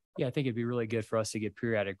 Yeah, I think it'd be really good for us to get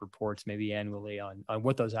periodic reports, maybe annually, on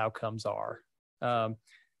what those outcomes are. Have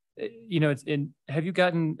you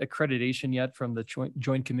gotten accreditation yet from the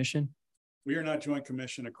Joint Commission? We are not Joint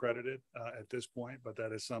Commission accredited at this point, but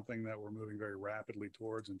that is something that we're moving very rapidly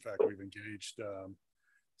towards. In fact, we've engaged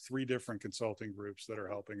 3 different consulting groups that are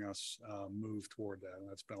helping us move toward that. And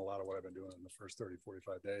that's been a lot of what I've been doing in the first 30,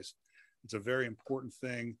 45 days. It's a very important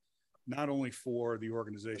thing, not only for the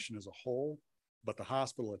organization as a whole, but the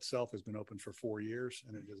hospital itself has been open for 4 years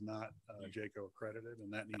and it is not JACO accredited,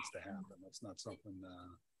 and that needs to happen. That's not something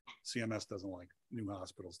CMS doesn't like new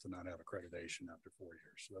hospitals to not have accreditation after 4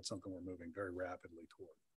 years. So that's something we're moving very rapidly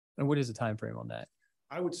toward. And what is the time frame on that?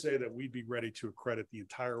 I would say that we'd be ready to accredit the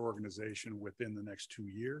entire organization within the next 2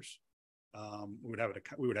 years. We would have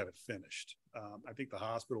it finished. I think the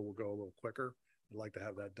hospital will go a little quicker. I'd like to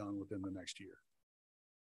have that done within the next year.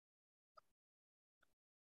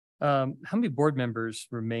 How many board members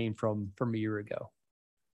remain from a year ago?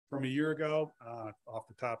 From a year ago, off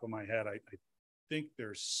the top of my head, I think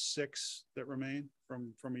there's 6 that remain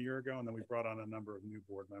from a year ago, and then we brought on a number of new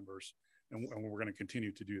board members, and we're going to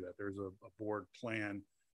continue to do that. There's a board plan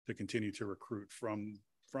to continue to recruit from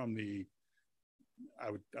the,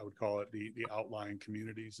 I would call it the outlying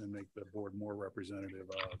communities, and make the board more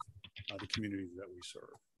representative of the communities that we serve.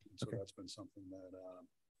 And so that's been something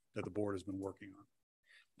that the board has been working on.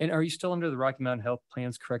 And are you still under the Rocky Mountain Health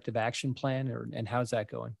Plan's corrective action plan, and how's that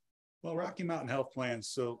going? Well, Rocky Mountain Health Plans.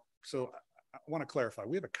 So I want to clarify.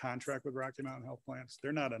 We have a contract with Rocky Mountain Health Plans.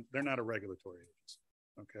 They're not a regulatory agency.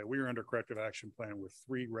 Okay, we are under corrective action plan with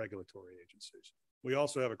 3 regulatory agencies. We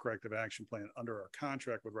also have a corrective action plan under our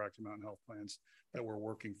contract with Rocky Mountain Health Plans that we're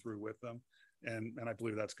working through with them, and I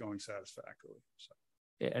believe that's going satisfactorily. So.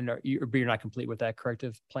 And you're not complete with that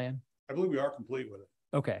corrective plan? I believe we are complete with it.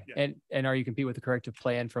 Okay. Yeah. And are you complete with the corrective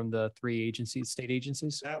plan from the 3 agencies, state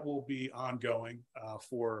agencies? That will be ongoing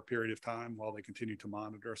for a period of time while they continue to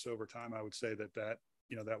monitor us over time. I would say that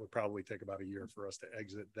would probably take about a year for us to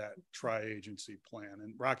exit that tri-agency plan.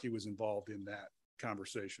 And Rocky was involved in that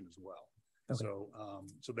conversation as well. Okay.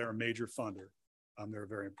 So they're a major funder. They're a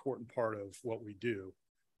very important part of what we do.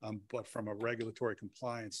 But from a regulatory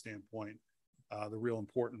compliance standpoint, the real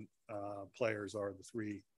important players are the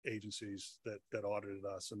 3 agencies that audited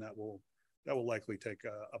us, and that will likely take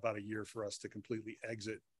about a year for us to completely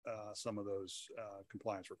exit some of those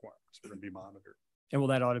compliance requirements. We're going to be monitored. And will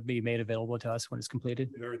that audit be made available to us when it's completed?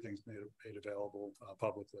 Everything's made available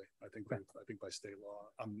publicly. I think by state law.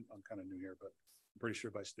 I'm kind of new here, but I'm pretty sure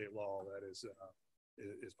by state law that is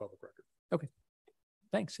public record. Okay.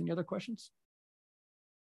 Thanks. Any other questions?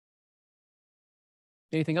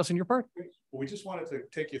 Anything else on your part? Well, we just wanted to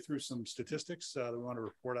take you through some statistics that we want to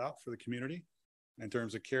report out for the community in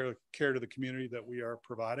terms of care to the community that we are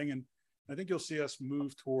providing. And I think you'll see us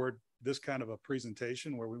move toward this kind of a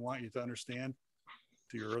presentation where we want you to understand,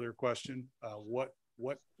 to your earlier question, what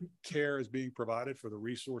care is being provided for the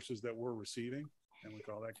resources that we're receiving. And we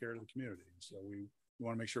call that care to the community. So we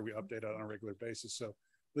want to make sure we update that on a regular basis. So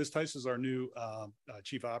Liz Tice is our new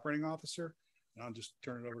Chief Operating Officer. And I'll just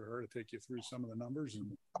turn it over to her to take you through some of the numbers,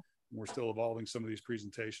 and we're still evolving some of these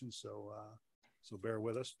presentations. So bear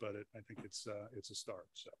with us, but I think it's a start.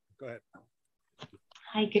 So go ahead.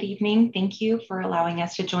 Hi, good evening. Thank you for allowing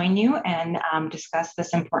us to join you and discuss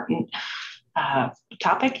this important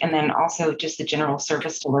topic, and then also just the general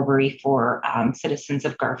service delivery for citizens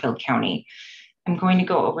of Garfield County. I'm going to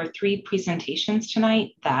go over 3 presentations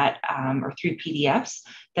tonight that, or 3 PDFs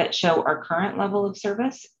that show our current level of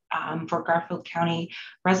service, for Garfield County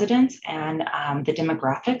residents and the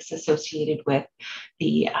demographics associated with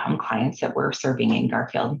the clients that we're serving in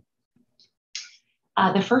Garfield.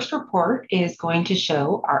 The first report is going to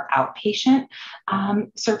show our outpatient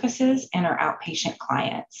services and our outpatient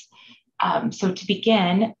clients. So to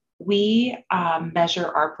begin, we measure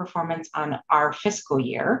our performance on our fiscal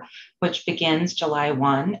year, which begins July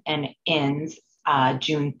 1 and ends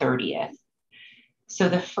June 30th. So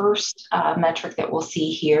the first metric that we'll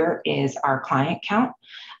see here is our client count.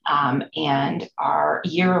 And our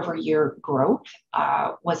year-over-year growth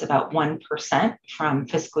was about 1% from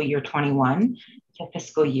fiscal year 21 to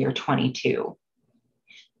fiscal year 22.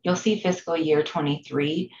 You'll see fiscal year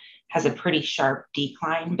 23 has a pretty sharp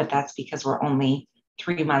decline, but that's because we're only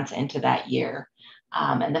 3 months into that year.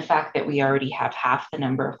 And the fact that we already have half the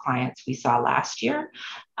number of clients we saw last year,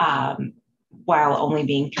 while only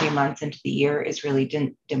being 3 months into the year, is really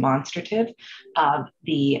demonstrative of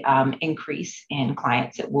the increase in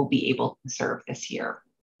clients that we'll be able to serve this year.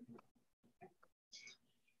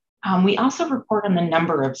 We also report on the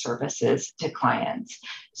number of services to clients.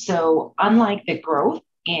 So unlike the growth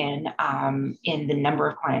in the number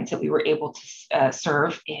of clients that we were able to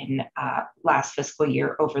serve in last fiscal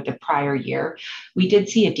year over the prior year, we did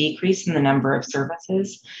see a decrease in the number of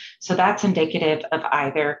services. So that's indicative of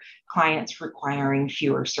either clients requiring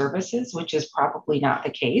fewer services, which is probably not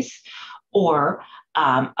the case, or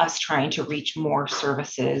us trying to reach more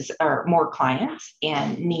services or more clients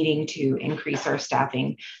and needing to increase our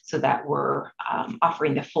staffing so that we're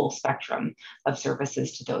offering the full spectrum of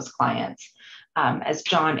services to those clients. As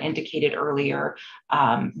John indicated earlier,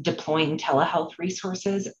 deploying telehealth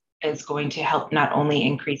resources is going to help not only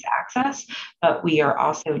increase access, but we are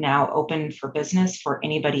also now open for business for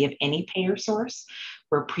anybody of any payer source,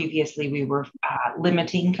 where previously we were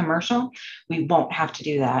limiting commercial. We won't have to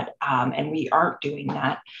do that, and we aren't doing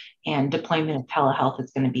that. And deployment of telehealth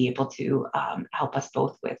is going to be able to help us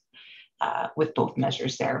both with both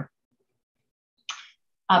measures there.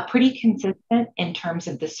 Pretty consistent in terms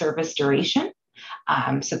of the service duration.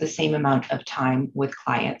 So the same amount of time with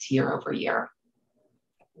clients year over year.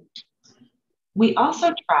 We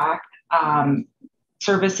also track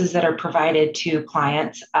services that are provided to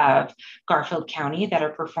clients of Garfield County that are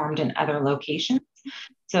performed in other locations.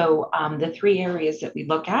 So the three areas that we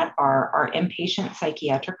look at are our inpatient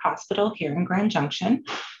psychiatric hospital here in Grand Junction.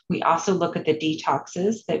 We also look at the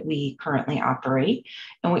detoxes that we currently operate,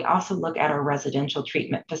 and we also look at our residential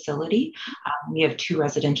treatment facility. We have 2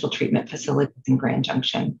 residential treatment facilities in Grand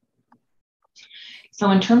Junction. So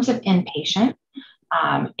in terms of inpatient,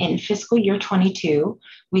 in fiscal year 22,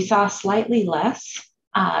 we saw slightly less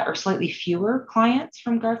or slightly fewer clients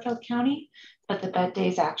from Garfield County, but the bed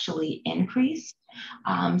days actually increased.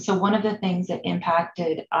 So one of the things that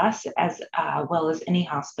impacted us as well as any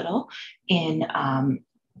hospital in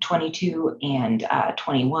 22 and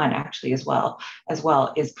 21 actually as well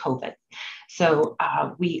is COVID. So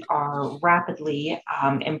we are rapidly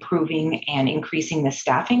improving and increasing the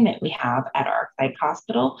staffing that we have at our psych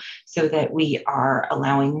hospital so that we are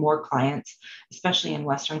allowing more clients, especially in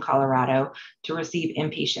Western Colorado, to receive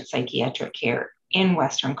inpatient psychiatric care in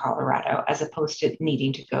Western Colorado, as opposed to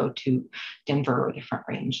needing to go to Denver or the Front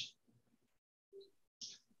Range.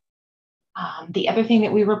 The other thing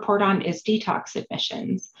that we report on is detox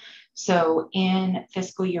admissions. So in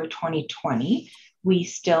fiscal year 2020, we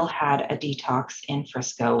still had a detox in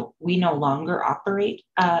Frisco. We no longer operate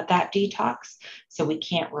that detox, so we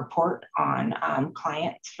can't report on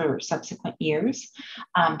clients for subsequent years,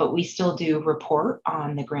 but we still do report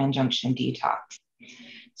on the Grand Junction detox.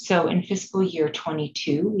 So in fiscal year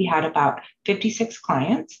 22, we had about 56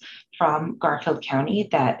 clients from Garfield County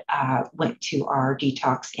that went to our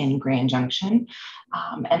detox in Grand Junction,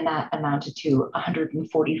 and that amounted to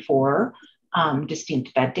 144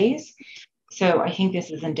 distinct bed days. So I think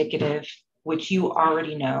this is indicative, which you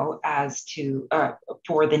already know, as to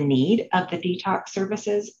for the need of the detox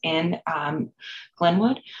services in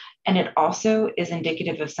Glenwood. And it also is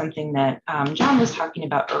indicative of something that John was talking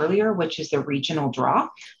about earlier, which is the regional draw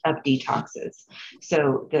of detoxes.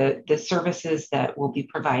 So the services that will be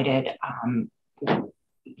provided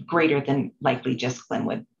greater than likely just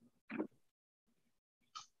Glenwood.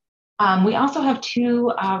 We also have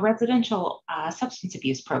 2 residential substance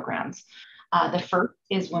abuse programs. The first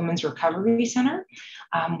is Women's Recovery Center.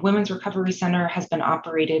 Women's Recovery Center has been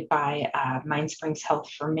operated by Mind Springs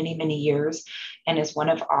Health for many, many years and is one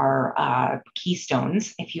of our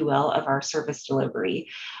keystones, if you will, of our service delivery,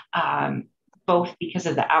 both because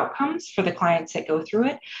of the outcomes for the clients that go through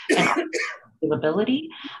it and availability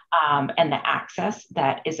and the access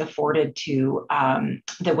that is afforded to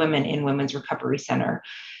the women in Women's Recovery Center.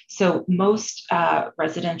 So most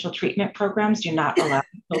residential treatment programs do not allow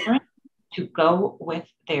children to go with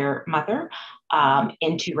their mother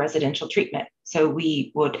into residential treatment. So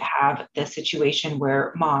we would have the situation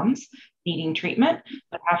where moms needing treatment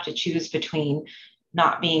would have to choose between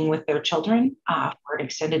not being with their children for an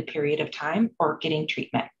extended period of time or getting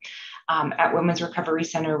treatment. At Women's Recovery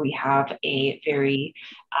Center, we have a very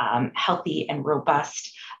healthy and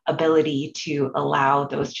robust ability to allow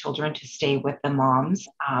those children to stay with the moms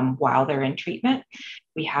while they're in treatment.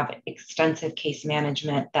 We have extensive case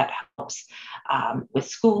management that helps with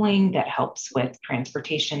schooling, that helps with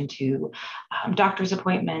transportation to doctor's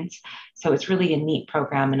appointments. So it's really a neat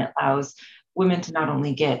program, and it allows women to not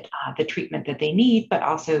only get the treatment that they need, but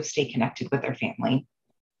also stay connected with their family.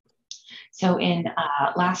 So in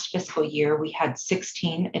last fiscal year, we had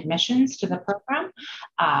 16 admissions to the program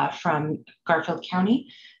from Garfield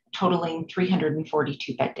County, totaling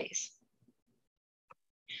 342 bed days.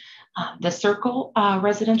 The Circle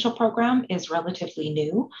residential program is relatively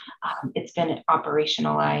new. It's been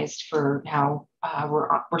operationalized for now,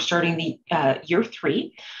 we're starting the year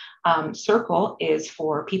 3. Circle is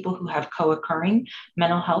for people who have co-occurring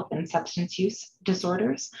mental health and substance use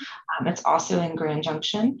disorders. It's also in Grand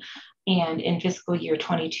Junction. And in fiscal year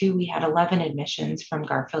 22, we had 11 admissions from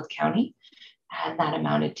Garfield County, and that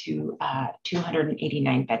amounted to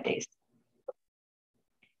 289 bed days.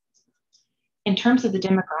 In terms of the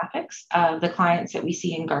demographics of the clients that we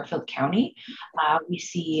see in Garfield County, we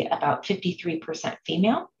see about 53%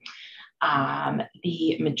 female.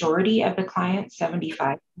 The majority of the clients,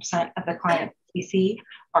 75% of the clients we see,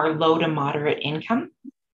 are low to moderate income.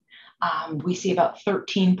 We see about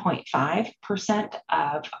 13.5%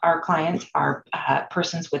 of our clients are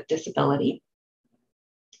persons with disability.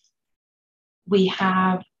 We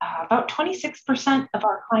have about 26% of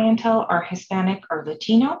our clientele are Hispanic or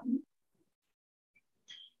Latino.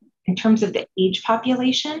 In terms of the age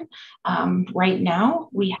population, right now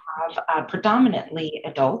we have predominantly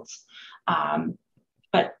adults,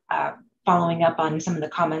 but following up on some of the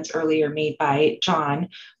comments earlier made by John,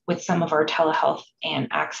 with some of our telehealth and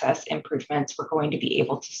access improvements, we're going to be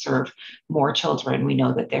able to serve more children. We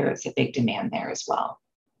know that there is a big demand there as well.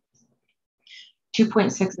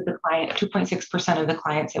 2.6% of the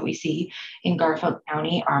clients that we see in Garfield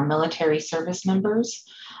County are military service members.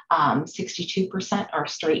 62% are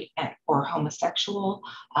straight or homosexual.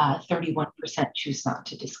 31% choose not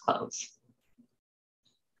to disclose.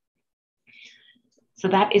 So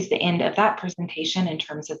that is the end of that presentation in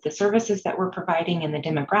terms of the services that we're providing and the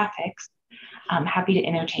demographics. I'm happy to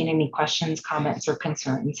entertain any questions, comments, or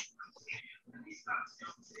concerns.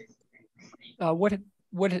 Why did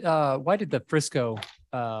the Frisco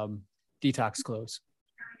detox close?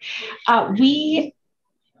 The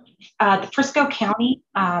Frisco County,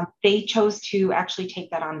 they chose to actually take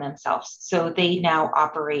that on themselves. So they now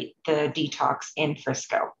operate the detox in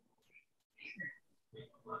Frisco.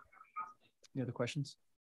 Any other questions?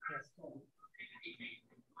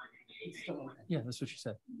 Yeah, that's what she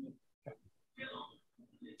said.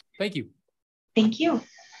 Thank you. Thank you.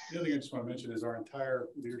 The other thing I just want to mention is our entire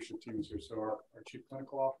leadership team is here. So our chief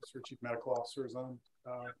clinical officer, chief medical officer is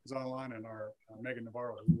online, and our Megan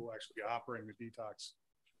Navarro, who will actually be operating the detox,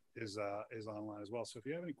 is online as well. So if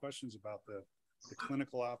you have any questions about the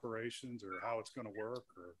clinical operations or how it's going to work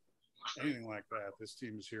or anything like that, this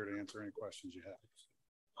team is here to answer any questions you have.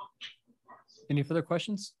 Any further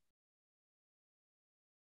questions?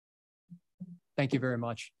 Thank you very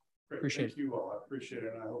much. Great. Appreciate Thank you all. I appreciate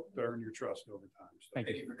it, and I hope to earn your trust over time. So Thank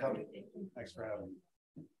you for coming. Thanks for having me.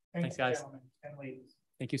 Thanks, guys.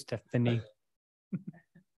 Thank you, Stephanie.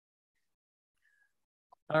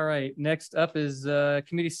 All right, next up is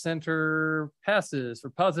community center passes for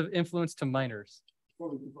positive influence to minors.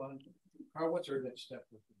 Before we move on, Carl, what's our next step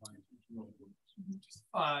with the minors?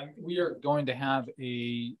 We are going to have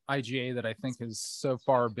a IGA that I think has so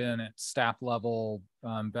far been at staff level,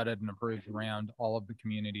 vetted and approved around all of the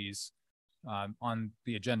communities on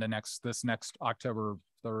the agenda this next October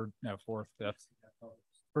 3rd, no, 4th, 5th,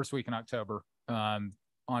 first week in October on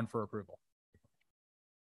for approval.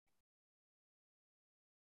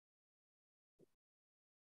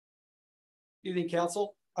 Evening,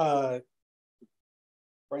 Council.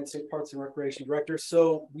 Brian State, Parks and Recreation Director.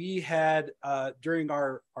 So we had, during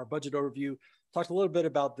our budget overview, talked a little bit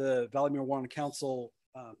about the Valley Marijuana Council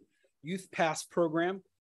Youth Pass program.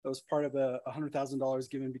 That was part of a $100,000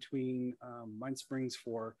 given between Mind Springs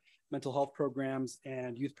for mental health programs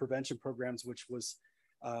and youth prevention programs, which was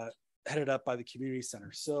headed up by the community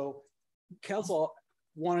center. So Council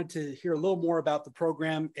wanted to hear a little more about the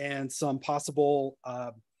program and some possible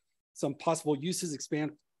uses,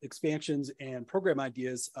 expansions and program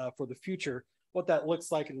ideas for the future, what that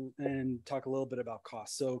looks like, and talk a little bit about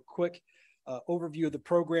costs. So quick overview of the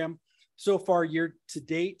program. So far, year to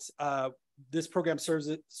date, this program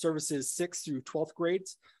services 6th through 12th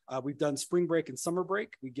grades. We've done spring break and summer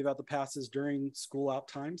break. We give out the passes during school out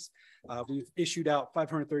times. We've issued out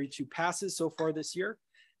 532 passes so far this year.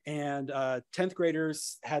 And 10th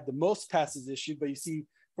graders had the most passes issued, but you see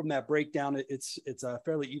from that breakdown, it's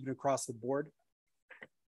fairly even across the board.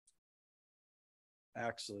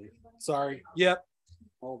 Actually, sorry. Yep.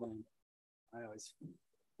 Hold on. I always.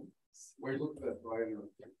 Where you look at that, Brian,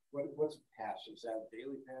 what's a pass? Is that a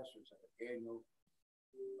daily pass or is that an annual?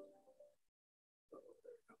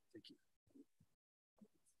 Thank you.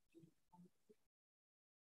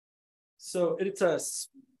 So it's a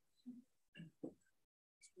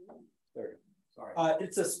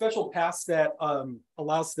it's a special pass that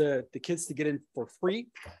allows the kids to get in for free,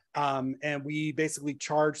 and we basically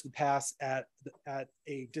charge the pass at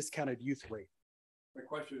a discounted youth rate. My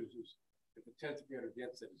question is if a 10th grader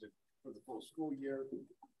gets it, is it for the full school year?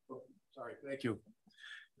 Oh, sorry, thank you.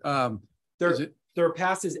 Their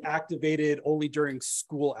pass is activated only during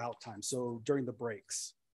school out time, so during the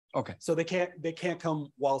breaks. Okay. So they can't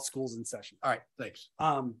come while school's in session. All right, thanks.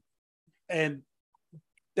 And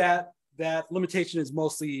that limitation is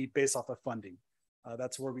mostly based off of funding.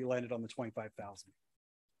 That's where we landed on the 25,000.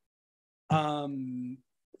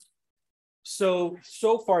 So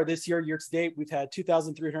far this year to date, we've had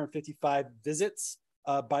 2,355 visits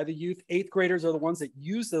by the youth. 8th graders are the ones that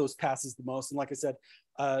use those passes the most. And like I said,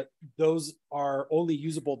 those are only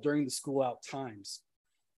usable during the school out times.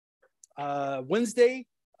 Wednesday,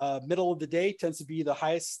 middle of the day tends to be the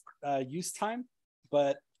highest use time,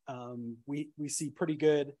 but we see pretty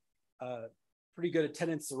good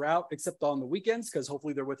attendance throughout, except on the weekends, because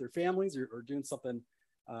hopefully they're with their families or doing something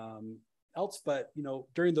else. But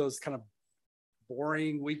during those kind of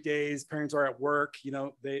boring weekdays, parents are at work,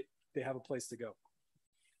 they have a place to go.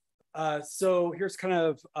 So here's kind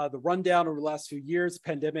of the rundown over the last few years.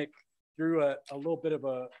 Pandemic threw a little bit of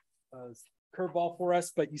a curveball for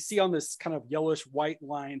us, but you see on this kind of yellowish white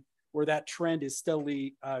line where that trend is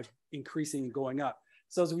steadily increasing and going up.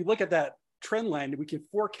 So as we look at that trend line, we can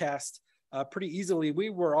forecast pretty easily. We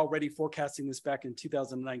were already forecasting this back in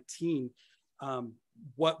 2019,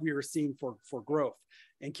 what we were seeing for growth.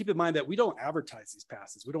 And keep in mind that we don't advertise these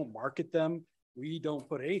passes. We don't market them. We don't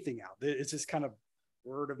put anything out. It's just kind of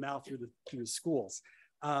word of mouth through the schools.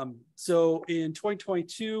 So in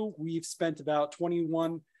 2022, we've spent about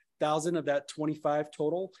 21,000 of that 25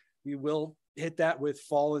 total. We will hit that with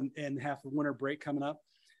fall and half of winter break coming up.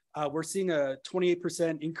 We're seeing a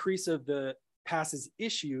 28% increase of the passes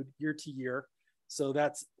issued year to year. So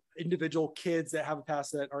that's individual kids that have a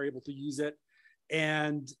pass that are able to use it.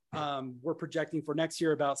 And we're projecting for next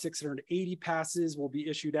year about 680 passes will be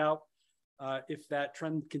issued out if that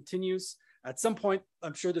trend continues. At some point,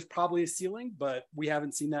 I'm sure there's probably a ceiling, but we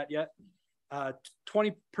haven't seen that yet.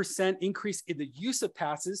 20% increase in the use of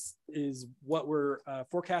passes is what we're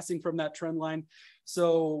forecasting from that trend line.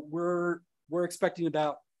 So we're expecting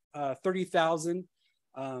about 30,000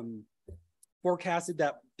 forecasted.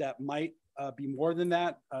 That might be more than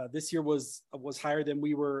that. This year was higher than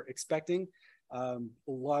we were expecting. A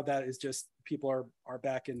lot of that is just people are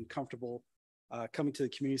back and comfortable coming to the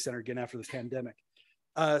community center again after the pandemic.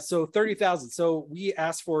 So 30,000. So we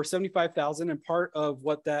asked for 75,000, and part of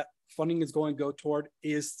what that funding is going to go toward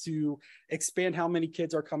is to expand how many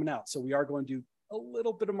kids are coming out. So we are going to do a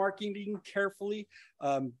little bit of marketing carefully.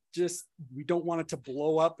 Just we don't want it to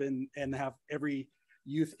blow up and have every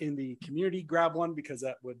youth in the community grab one, because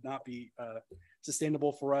that would not be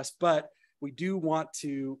sustainable for us. But we do want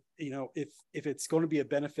to, if it's going to be a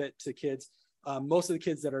benefit to kids, most of the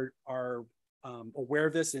kids that are aware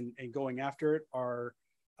of this and going after it are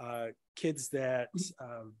kids that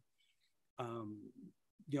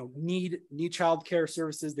need childcare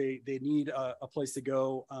services. They need a place to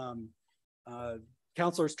go.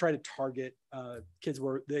 Counselors try to target kids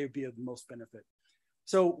where they would be of the most benefit.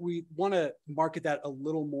 So we want to market that a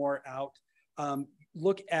little more out.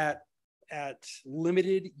 Look at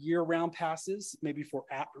limited year-round passes, maybe for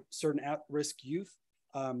certain at-risk youth,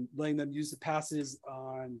 letting them use the passes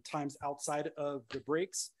on times outside of the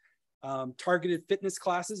breaks. Targeted fitness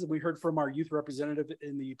classes, and we heard from our youth representative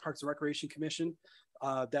in the Parks and Recreation Commission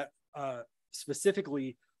that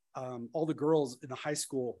specifically all the girls in the high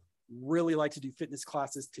school really like to do fitness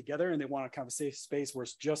classes together, and they want a kind of a safe space where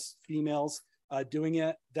it's just females doing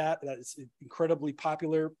it. That is incredibly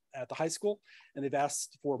popular at the high school, and they've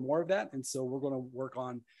asked for more of that. And so we're going to work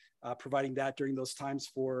on providing that during those times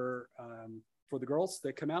for the girls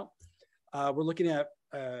that come out. We're looking at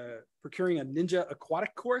procuring a ninja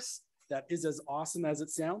aquatic course that is as awesome as it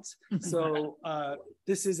sounds. So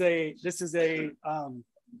this is a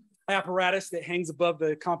apparatus that hangs above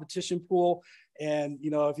the competition pool. And, you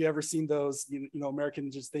know, if you ever seen those, you know, American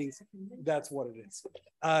just things, that's what it is.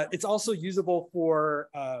 It's also usable for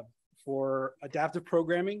adaptive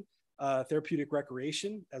programming, therapeutic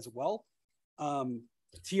recreation as well.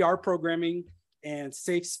 TR programming and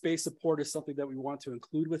safe space support is something that we want to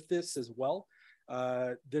include with this as well.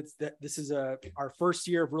 This is our first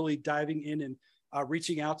year of really diving in and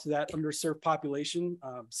reaching out to that underserved population,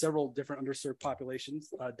 several different underserved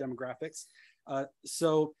populations, demographics.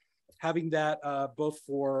 So having that both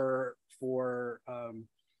for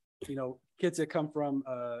you know, kids that come from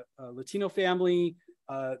a Latino family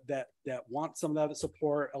that want some of that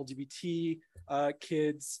support, LGBT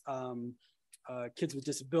kids, kids with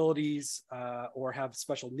disabilities or have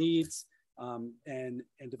special needs, and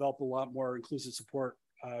develop a lot more inclusive support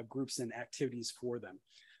groups and activities for them.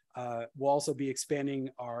 We'll also be expanding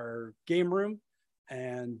our game room,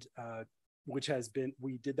 and which has been,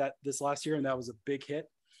 we did that this last year and that was a big hit.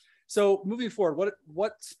 So moving forward,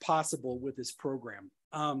 what's possible with this program?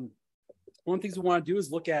 One of the things we want to do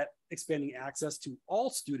is look at expanding access to all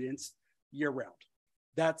students year round.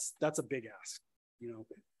 That's a big ask. You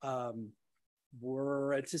know,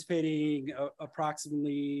 we're anticipating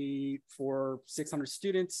approximately for 600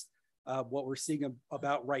 students. What we're seeing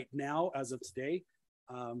about right now, as of today,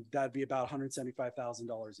 that'd be about $175,000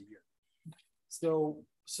 a year. So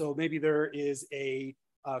maybe there is a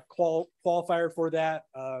qualifier for that,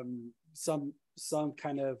 some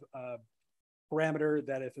kind of parameter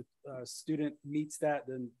that if a student meets that,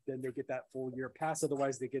 then they get that full year pass.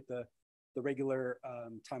 Otherwise, they get the regular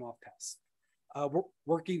time off pass. We're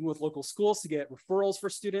working with local schools to get referrals for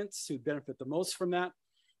students who benefit the most from that.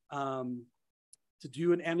 To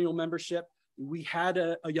do an annual membership, we had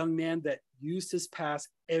a young man that used his pass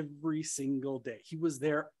every single day. He was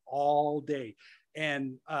there all day.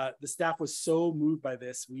 And the staff was so moved by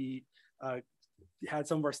this. We had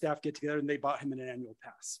some of our staff get together and they bought him an annual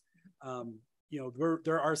pass. You know,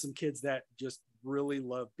 there are some kids that just really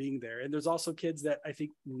love being there. And there's also kids that I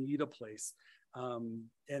think need a place. And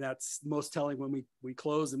that's most telling when we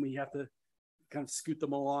close and we have to kind of scoot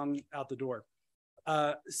them along out the door.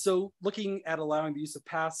 So looking at allowing the use of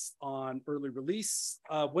pass on early release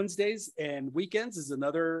Wednesdays and weekends is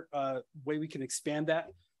another way we can expand that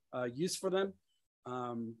use for them.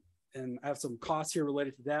 And I have some costs here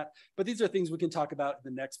related to that, but these are things we can talk about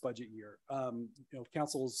in the next budget year. You know,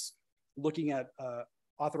 council's looking at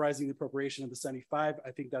authorizing the appropriation of the 75.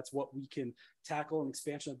 I think that's what we can tackle in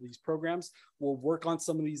expansion of these programs. We'll work on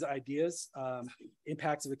some of these ideas.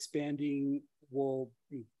 Impacts of expanding will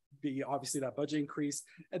be obviously that budget increase,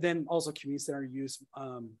 and then also community center use.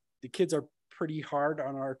 The kids are pretty hard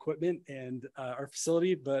on our equipment and our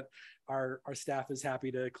facility, but our staff is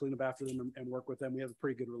happy to clean up after them and work with them. We have a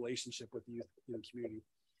pretty good relationship with the youth in the community.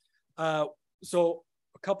 So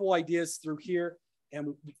a couple ideas through here.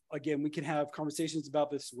 And again, we can have conversations about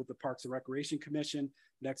this with the Parks and Recreation Commission.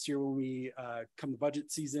 Next year when we come to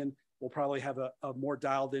budget season, we'll probably have a more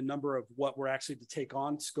dialed in number of what we're actually to take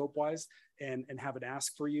on scope wise and have an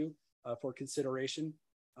ask for you for consideration.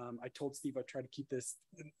 I told Steve I'd try to keep this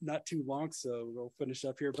not too long, so we'll finish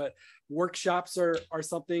up here. But workshops are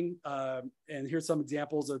something, and here's some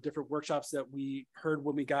examples of different workshops that we heard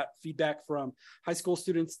when we got feedback from high school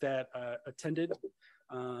students that attended.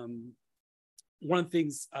 One of the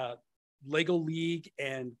things, Lego League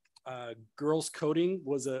and girls coding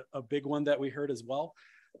was a big one that we heard as well.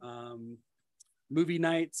 Movie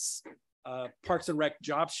nights, Parks and Rec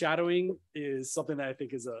job shadowing is something that I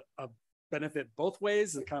think is a benefit both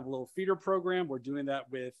ways. It's kind of a little feeder program. We're doing that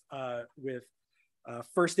with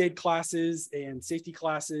first aid classes and safety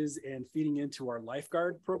classes and feeding into our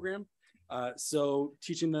lifeguard program. So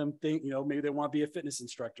teaching them things, you know, maybe they want to be a fitness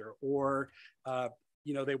instructor, or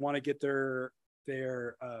you know, they want to get their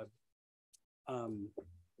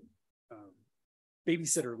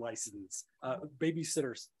babysitter license,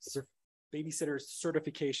 babysitter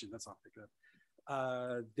certification. That's not good.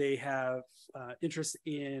 They have interest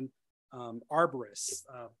in arborists.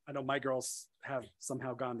 I know my girls have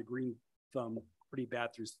somehow gone to green thumb pretty bad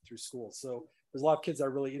through school. So there's a lot of kids that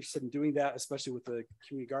are really interested in doing that, especially with the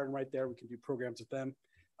community garden right there. We can do programs with them.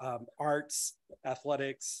 Arts,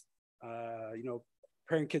 athletics, you know,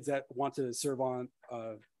 preparing kids that want to serve on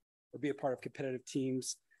or be a part of competitive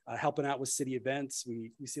teams, helping out with city events.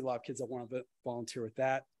 We see a lot of kids that want to volunteer with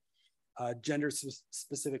that. Gender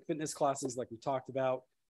specific fitness classes like we talked about.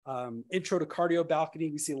 Intro to cardio balcony.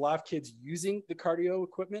 We see a lot of kids using the cardio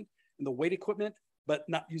equipment and the weight equipment but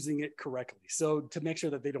not using it correctly. So to make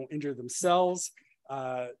sure that they don't injure themselves,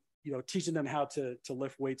 you know, teaching them how to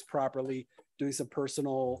lift weights properly, doing some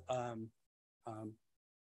personalized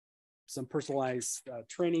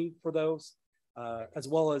training for those, as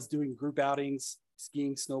well as doing group outings,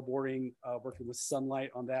 skiing, snowboarding, working with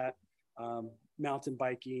Sunlight on that, mountain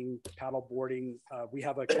biking, paddle boarding. We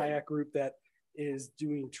have a kayak group that is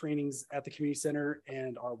doing trainings at the community center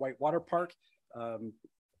and our whitewater park,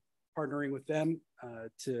 partnering with them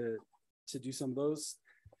to do some of those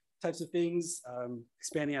types of things,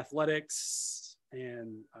 expanding athletics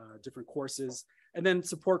and different courses. And then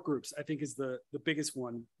support groups, I think, is the biggest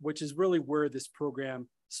one, which is really where this program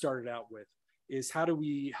started out with, is how do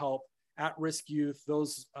we help at-risk youth,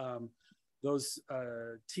 those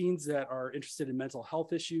teens that are interested in mental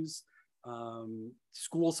health issues,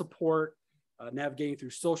 school support, navigating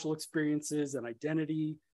through social experiences and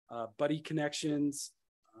identity, buddy connections,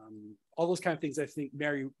 all those kind of things I think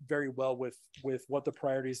marry very well with what the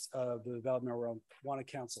priorities of the Valley Marijuana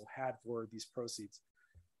Council had for these proceeds.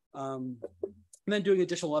 And then doing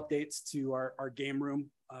additional updates to our game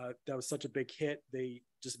room. That was such a big hit. They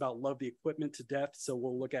just about love the equipment to death. So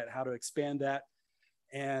we'll look at how to expand that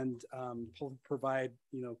and provide,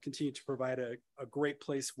 you know, continue to provide a great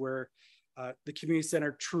place where the community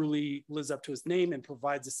center truly lives up to its name and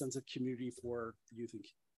provides a sense of community for the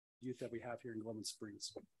youth that we have here in Glenwood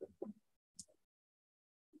Springs.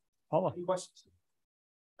 Paula. Any questions?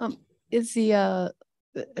 Is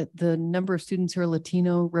the number of students who are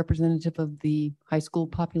Latino representative of the high school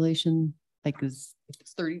population? Like, is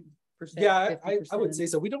 30%? Yeah, I would say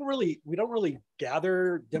so. We don't really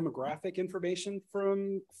gather demographic information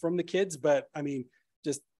from the kids, but I mean,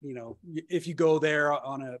 just, you know, if you go there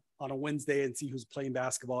on a Wednesday and see who's playing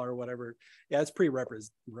basketball or whatever, yeah, it's pretty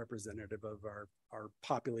representative of our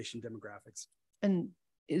population demographics. And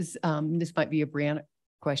is this might be a brand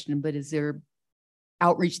question, but is there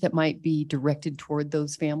outreach that might be directed toward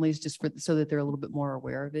those families just so that they're a little bit more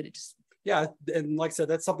aware of it? It just, yeah, and like I said,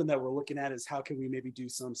 that's something that we're looking at, is how can we maybe do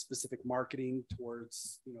some specific marketing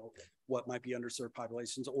towards, you know, what might be underserved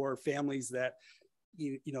populations or families that,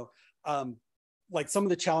 you know, like some of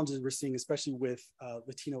the challenges we're seeing, especially with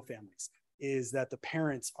Latino families, is that the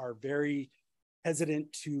parents are very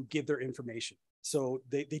hesitant to give their information. So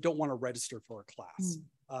they don't want to register for a class.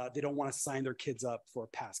 They don't want to sign their kids up for a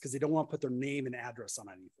pass because they don't want to put their name and address on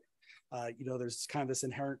anything. You know, there's kind of this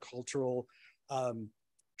inherent cultural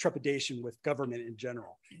trepidation with government in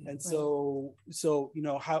general. And so you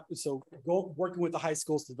know, working with the high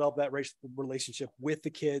schools to develop that relationship with the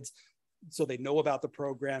kids so they know about the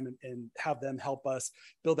program and have them help us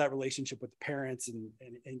build that relationship with the parents and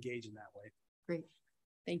engage in that way. great.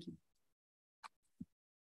 Thank you.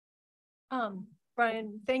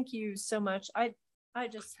 Brian, thank you so much. I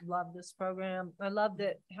just love this program. I love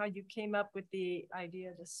that how you came up with the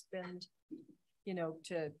idea to spend, you know,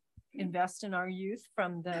 to invest in our youth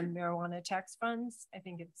from the marijuana tax funds. I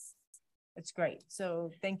think it's great.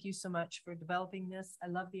 So thank you so much for developing this. I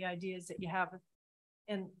love the ideas that you have.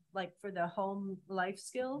 And like for the home life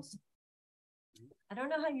skills, I don't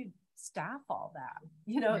know how you staff all that,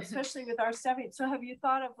 you know, especially with our staffing. So have you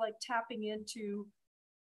thought of like tapping into,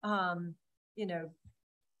 you know,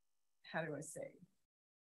 how do I say,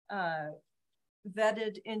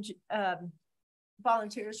 vetted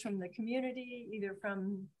volunteers from the community, either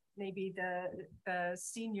from maybe the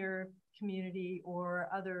senior community or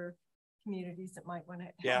other communities that might want to.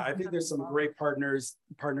 Yeah, I think there's some great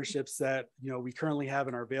partnerships that, you know, we currently have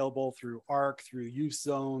and are available through ARC, through Youth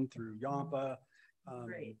Zone, through Yampa.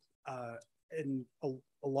 Great. And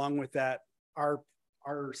along with that, our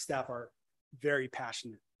staff are very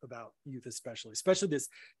passionate about youth, especially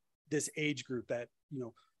this age group that, you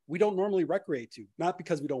know, we don't normally recreate to, not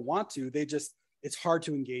because we don't want to, it's hard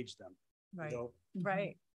to engage them. Right. You know?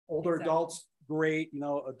 Right. Older adults, great, you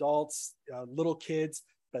know, adults, little kids,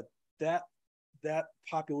 but that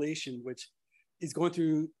population, which is going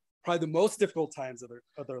through probably the most difficult times of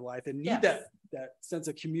their life and need that sense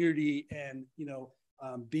of community and, you know,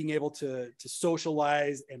 being able to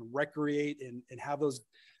socialize and recreate and have those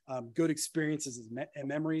good experiences and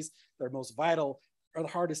memories that are most vital are the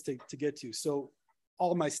hardest to get to. So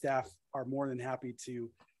all of my staff are more than happy to, you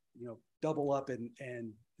know, double up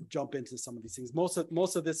and jump into some of these things.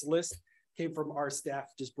 Most of this list came from our staff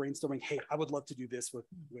just brainstorming, hey, I would love to do this with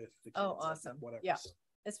the kids. Oh, awesome. Whatever. Yeah,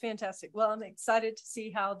 it's fantastic. Well, I'm excited to see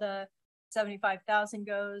how the 75,000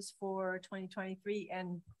 goes for 2023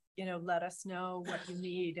 and, you know, let us know what you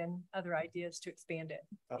need and other ideas to expand it.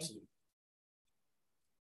 Absolutely.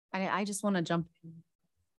 I just want to jump in.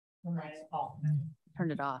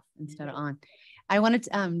 turned it off instead of on. I wanted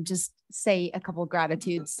to just say a couple of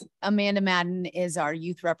gratitudes. Amanda Madden is our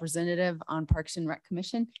youth representative on Parks and Rec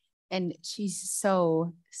Commission, and she's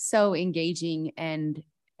so engaging and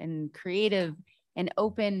creative and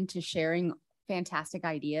open to sharing fantastic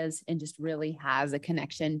ideas, and just really has a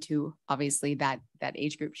connection to obviously that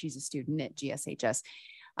age group. She's a student at GSHS.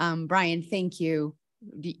 Brian, thank you.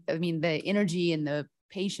 I mean, the energy and the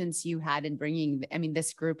patience you had in bringing, I mean,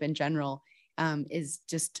 this group in general is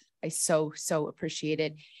just, I so appreciate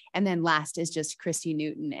it. And then last is just Christy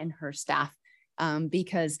Newton and her staff,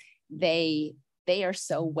 because they are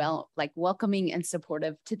so welcoming and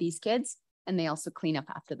supportive to these kids, and they also clean up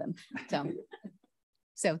after them.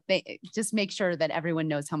 So they just make sure that everyone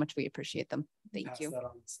knows how much we appreciate them. Thank you. That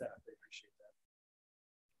on the staff. They appreciate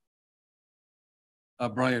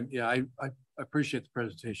that. Brian, yeah, I appreciate the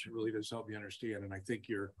presentation. It really does help me understand. And I think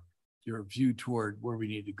your view toward where we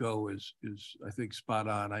need to go is I think spot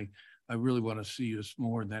on. I really want to see us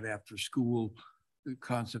more in that after school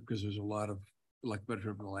concept, because there's a lot of like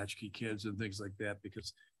better latchkey kids and things like that,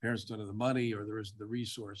 because parents don't have the money or there isn't the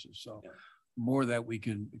resources. So yeah, more that we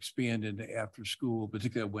can expand into after school,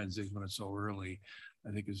 particularly on Wednesdays when it's so early,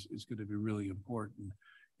 I think is going to be really important.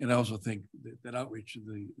 And I also think that outreach to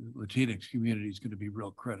the Latinx community is going to be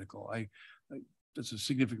real critical. That's a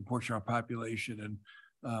significant portion of our population.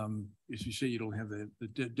 And as you say, you don't have the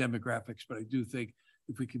demographics, but I do think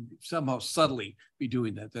if we can somehow subtly be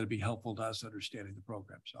doing that, that'd be helpful to us understanding the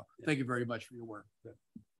program. So thank you very much for your work.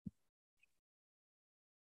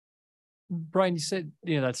 Brian, you said,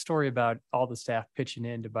 that story about all the staff pitching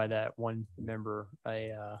in to buy that one member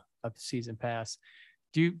a season pass.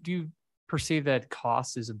 Do you perceive that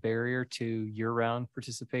cost is a barrier to year-round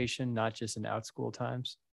participation, not just in out-school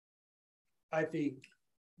times? I think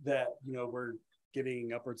that, we're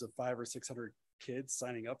getting upwards of 500 or 600 kids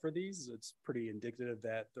signing up for these. It's pretty indicative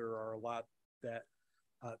that there are a lot that,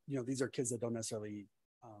 these are kids that don't necessarily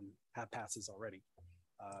have passes already.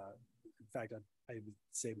 In fact, I would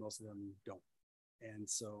say most of them don't. And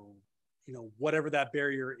so, whatever that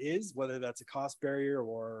barrier is, whether that's a cost barrier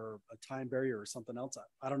or a time barrier or something else,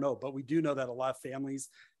 I don't know. But we do know that a lot of families,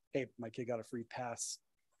 hey, my kid got a free pass,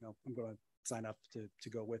 I'm going to sign up to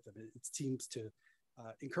go with them. It seems to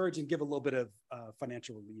encourage and give a little bit of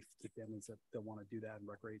financial relief to families that want to do that and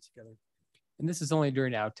recreate together. And this is only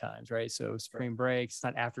during out times, right? So spring breaks, it's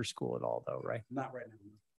not after school at all though, right? Not right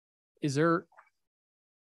now. Is there,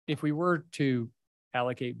 if we were to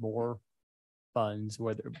allocate more funds,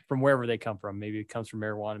 whether from wherever they come from, maybe it comes from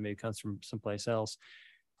marijuana, maybe it comes from someplace else,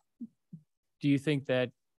 do you think that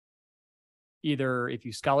either if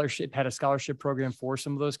you had a scholarship program for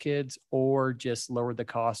some of those kids, or just lowered the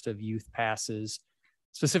cost of youth passes,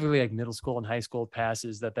 specifically like middle school and high school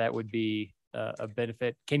passes, that would be a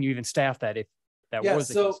benefit? Can you even staff that if that was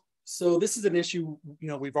the case? So this is an issue,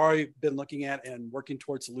 we've already been looking at and working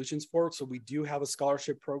towards solutions for. So we do have a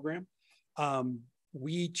scholarship program.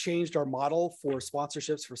 We changed our model for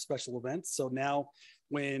sponsorships for special events. So now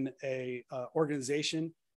when a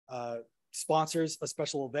organization sponsors a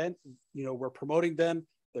special event, we're promoting them,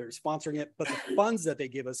 they're sponsoring it, but the funds that they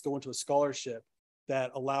give us go into a scholarship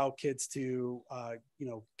that allow kids to,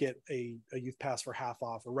 get a youth pass for half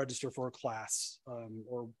off or register for a class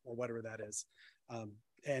or whatever that is.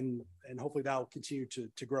 And hopefully that will continue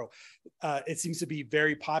to grow. It seems to be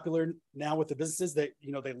very popular now with the businesses that,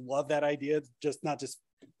 they love that idea, not just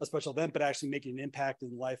a special event, but actually making an impact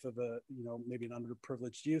in the life of maybe an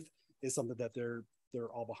underprivileged youth is something that they're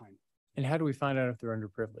all behind. And how do we find out if they're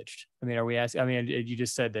underprivileged? I mean, are we asking, you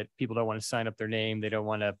just said that people don't want to sign up their name. They don't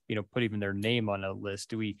want to, put even their name on a list.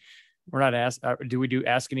 Do we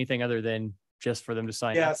ask anything other than just for them to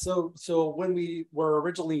sign up? Yeah. So when we were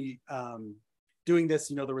originally doing this,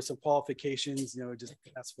 there were some qualifications, just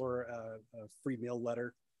ask for a free meal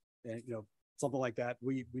letter and, something like that.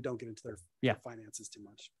 We don't get into their finances too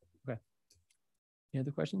much. Okay. Any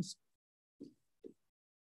other questions?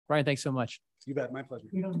 Brian, thanks so much. You bet. My pleasure.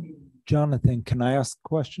 Jonathan, can I ask a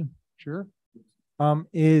question? Sure. I'm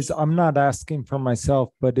not asking for myself,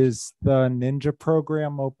 but is the Ninja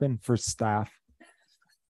program open for staff?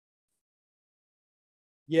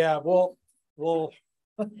 Yeah, well, the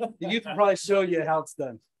youth will probably show you how it's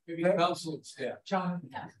done. Maybe council staff. John.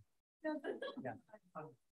 Yeah.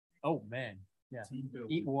 Oh man. Yeah.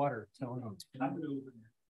 Eat water. Tony. Can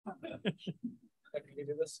you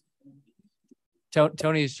do this?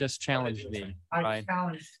 Tony's just challenged me. I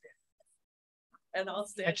challenged. And I'll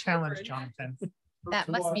stay. I challenged Jonathan. That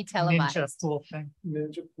must be televised. Ninja pool thing.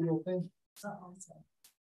 Ninja pool thing.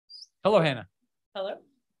 Hello, Hannah. Hello.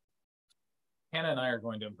 Hannah and I are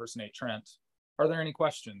going to impersonate Trent. Are there any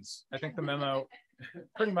questions? I think the memo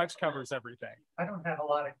pretty much covers everything. I don't have a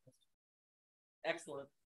lot of. Excellent.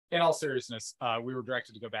 In all seriousness, we were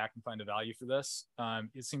directed to go back and find a value for this.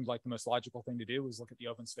 It seemed like the most logical thing to do was look at the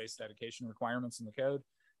open space dedication requirements in the code,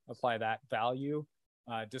 apply that value,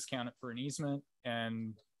 discount it for an easement,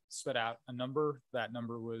 and spit out a number. That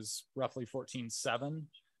number was roughly 14.7,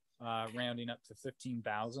 rounding up to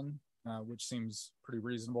 15,000, which seems pretty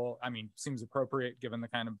reasonable. I mean, seems appropriate given the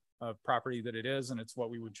kind of property that it is, and it's what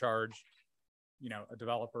we would charge, you know, a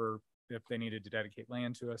developer if they needed to dedicate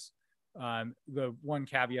land to us. The one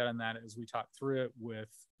caveat on that, as we talked through it with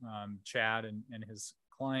Chad and his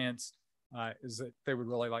clients, is that they would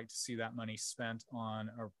really like to see that money spent on,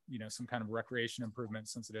 you know, some kind of recreation improvement,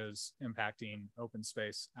 since it is impacting open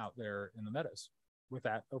space out there in the meadows. With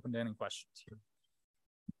that, open to any questions.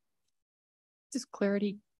 Just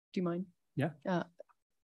clarity, do you mind? Yeah.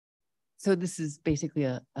 So this is basically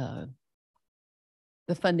the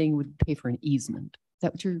funding would pay for an easement. Is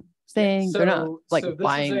that what you're saying? They're not like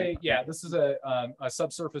buying. This is a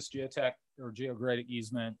subsurface geotech or geograded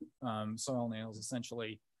easement, soil nails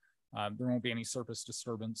essentially. There won't be any surface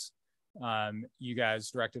disturbance. You guys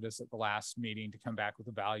directed us at the last meeting to come back with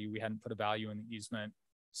a value. We hadn't put a value in the easement.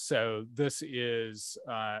 So this is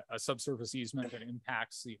a subsurface easement that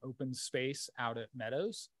impacts the open space out at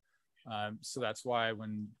Meadows. So that's why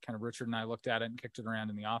when kind of Richard and I looked at it and kicked it around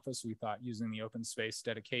in the office, we thought using the open space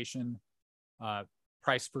dedication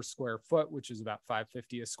price per square foot, which is about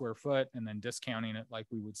 $5.50 a square foot, and then discounting it like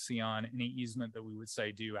we would see on any easement that we would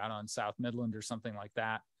say do out on South Midland or something like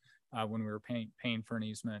that, when we were paying for an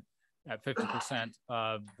easement at 50%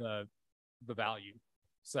 of the value.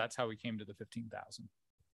 So that's how we came to the 15,000.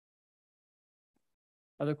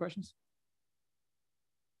 Other questions?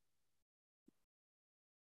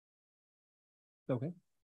 Okay.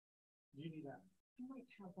 You might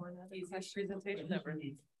have one other presentation that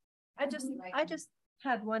we I just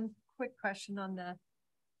had one quick question on the,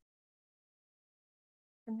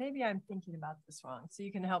 and maybe I'm thinking about this wrong, so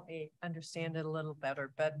you can help me understand it a little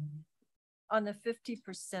better, but on the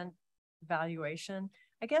 50% valuation,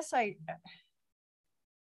 I guess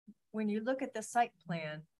when you look at the site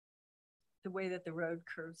plan, the way that the road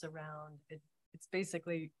curves around, it's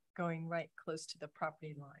basically going right close to the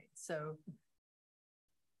property line. So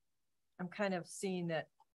I'm kind of seeing that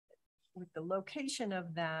with the location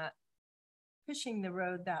of that, pushing the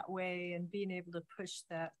road that way and being able to push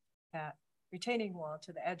that retaining wall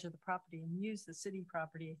to the edge of the property and use the city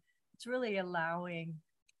property, it's really allowing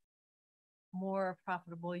more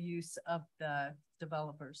profitable use of the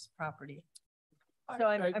developer's property. So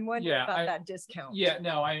I'm wondering about that discount. Yeah,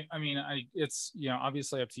 no, I mean, it's, you know,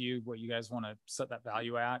 obviously up to you what you guys want to set that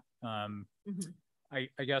value at.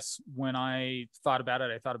 I guess when I thought about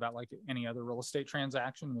it, I thought about like any other real estate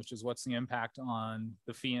transaction, which is what's the impact on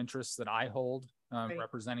the fee interest that I hold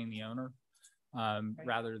representing the owner,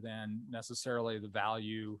 rather than necessarily the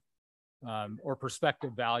value or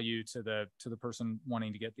prospective value to the person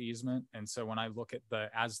wanting to get the easement. And so when I look at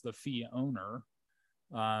as the fee owner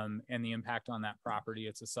and the impact on that property,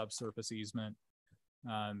 it's a subsurface easement.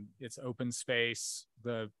 It's open space.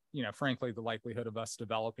 Frankly, the likelihood of us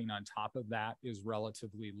developing on top of that is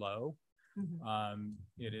relatively low.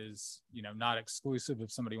 It is, not exclusive.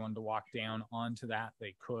 If somebody wanted to walk down onto that,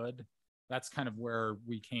 they could. That's kind of where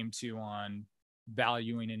we came to on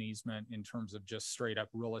valuing an easement in terms of just straight up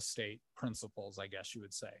real estate principles, I guess you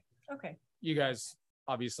would say. Okay. You guys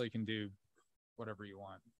obviously can do whatever you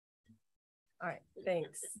want. All right,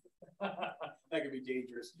 thanks. That could be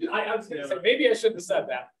dangerous. I was going to say, maybe I shouldn't have said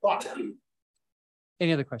that. But...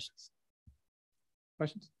 Any other questions?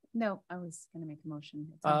 Questions? No, I was going to make a motion.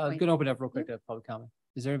 I'm going to open it up real quick to public comment.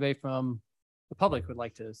 Is there anybody from the public who would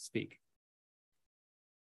like to speak?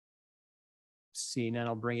 Seeing none,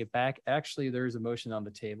 I'll bring it back. Actually, there is a motion on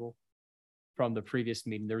the table from the previous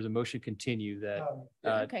meeting. There was a motion to continue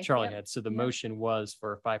that Charlie had. So the motion was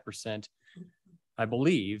for 5%. I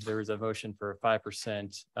believe there was a motion for a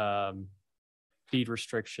 5% deed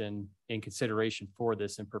restriction in consideration for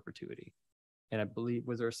this in perpetuity. And I believe,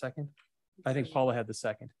 was there a second? I think Paula had the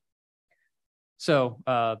second. So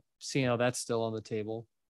seeing how that's still on the table,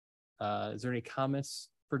 is there any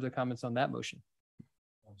further comments on that motion?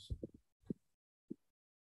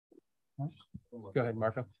 Go ahead,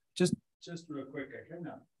 Marco. Just real quick,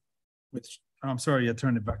 I'm sorry, I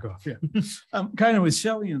turned it back off. Yeah. I'm kind of with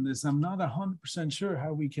Shelley on this. I'm not 100% sure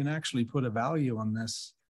how we can actually put a value on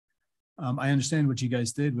this. I understand what you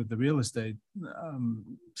guys did with the real estate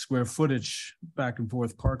square footage back and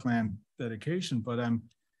forth parkland dedication, but I'm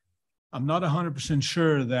not 100%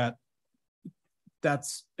 sure that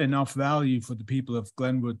that's enough value for the people of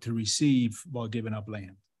Glenwood to receive while giving up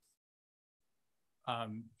land.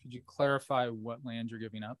 Could you clarify what land you're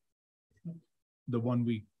giving up? The one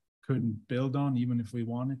we couldn't build on, even if we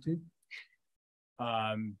wanted to.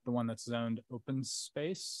 The one that's zoned open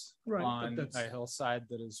space Right, on but a hillside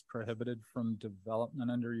that is prohibited from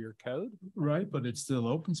development under your code. Right, but it's still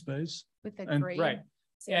open space. With the And- grade. Right.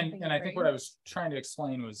 same And I think grade. what I was trying to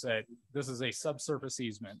explain was that this is a subsurface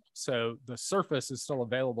easement. So the surface is still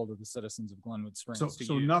available to the citizens of Glenwood Springs So, to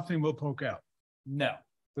so use. nothing will poke out. No,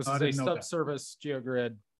 this I is a didn't know that. subsurface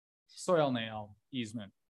geogrid soil nail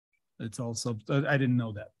easement. It's all I didn't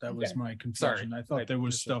know that. That was Okay. my confusion. Sorry. I thought there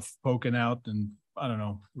was stuff poking out and I don't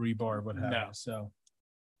know, rebar, what have No. you. So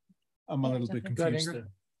I'm a Yeah, little bit definitely. Go ahead, confused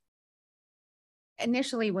Ingrid. there.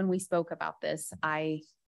 Initially, when we spoke about this, I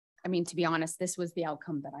mean, to be honest, this was the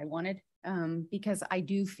outcome that I wanted, because I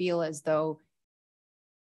do feel as though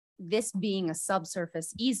this being a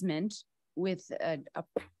subsurface easement with a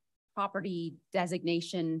property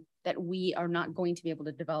designation that we are not going to be able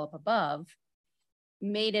to develop above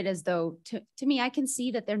made it as though, to me, I can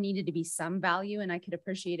see that there needed to be some value, and I could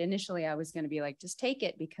appreciate initially I was going to be like, just take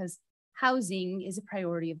it because housing is a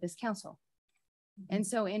priority of this council. And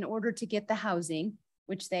so in order to get the housing,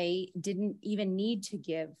 which they didn't even need to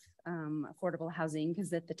give affordable housing,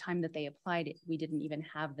 because at the time that they applied it, we didn't even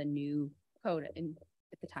have the new code at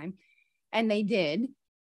the time. And they did.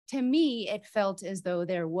 To me, it felt as though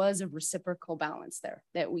there was a reciprocal balance there,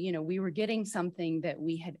 that we were getting something that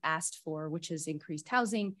we had asked for, which is increased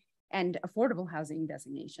housing and affordable housing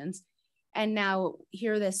designations. And now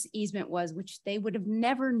here this easement was, which they would have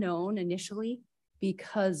never known initially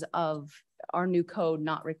because of our new code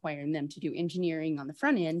not requiring them to do engineering on the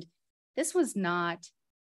front end. This was not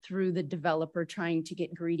through the developer trying to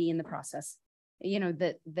get greedy in the process.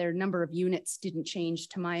 That their number of units didn't change,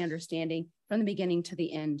 to my understanding, from the beginning to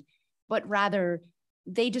the end, but rather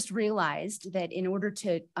they just realized that in order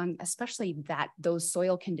to, especially those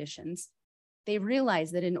soil conditions, they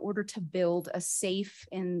realized that in order to build a safe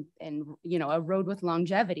and a road with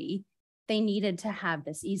longevity, they needed to have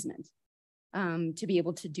this easement to be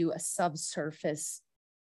able to do a subsurface,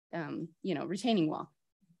 retaining wall.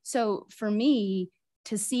 So for me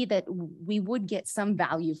to see that we would get some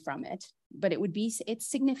value from it, but it's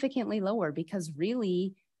significantly lower because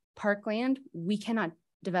really parkland, we cannot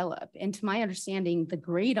develop. And to my understanding, the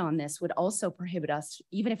grade on this would also prohibit us,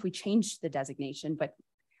 even if we changed the designation, but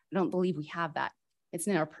I don't believe we have that. It's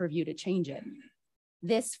in our purview to change it.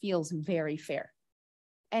 This feels very fair.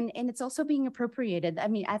 And it's also being appropriated. I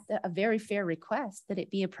mean, at a very fair request that it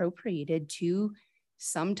be appropriated to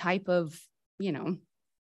some type of,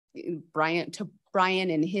 Brian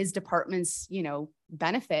and his department's,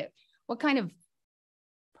 benefit. What kind of,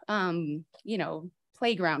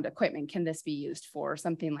 playground equipment can this be used for, or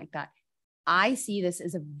something like that? I see this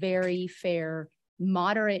as a very fair,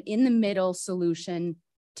 moderate, in the middle solution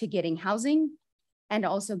to getting housing and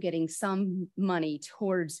also getting some money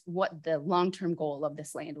towards what the long-term goal of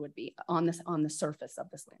this land would be on the surface of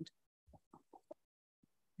this land.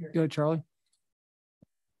 Go ahead, Charlie.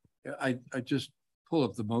 Yeah, I just pull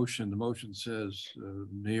up the motion. The motion says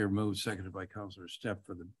Mayor moves, seconded by Councilor Stepp,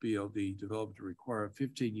 for the BLD development to require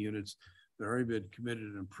 15 units that already been committed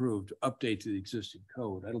and approved, update to the existing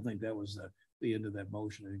code. I don't think that was the end of that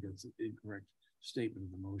motion. I think that's an incorrect statement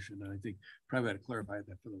of the motion. And I think probably had to clarify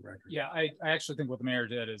that for the record. Yeah, I actually think what the mayor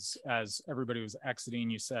did is, as everybody was exiting,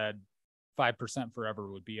 you said 5%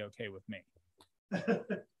 forever would be okay with me.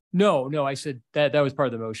 No, I said that was part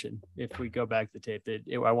of the motion. If we go back to the tape,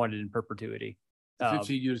 I wanted it in perpetuity.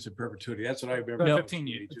 15 units in perpetuity. That's what I remember. No, 15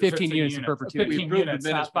 units. 15 units in perpetuity. 15 We approved the units,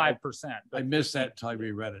 minutes, not but 5%. I missed that until I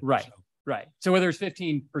reread it. Right. So. Right. So whether it's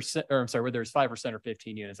 15%, or I'm sorry, whether it's 5% or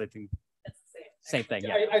 15 units, I think same thing.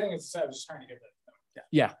 Yeah. I think it's, I was just trying to get that.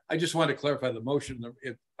 Yeah. I just wanted to clarify the motion.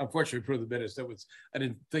 It unfortunately approved the minutes. I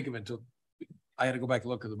didn't think of it until I had to go back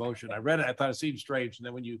and look at the motion. I read it. I thought it seemed strange. And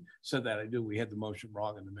then when you said that, I knew we had the motion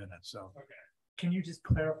wrong in the minutes. So. Okay. Can you just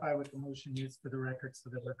clarify what the motion is for the record so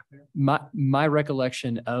that we're clear? My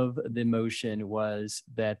recollection of the motion was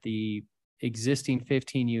that the existing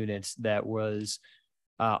 15 units that was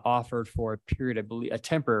offered for a period, I believe, a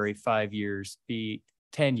temporary 5 years,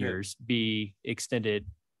 10 years, be extended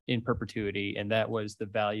in perpetuity. And that was the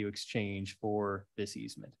value exchange for this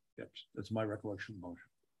easement. Yep, that's my recollection of the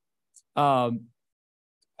motion.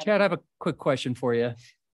 Chad, I have a quick question for you.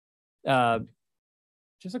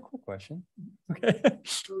 Just a quick question. Okay.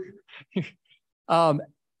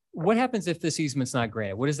 What happens if this easement's not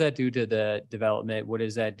granted? What does that do to the development? What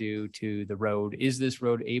does that do to the road? Is this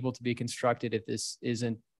road able to be constructed if this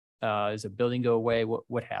isn't Does a building go away?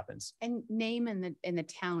 What happens? And name and the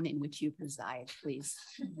town in which you reside, please.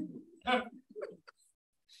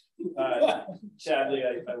 Sadly,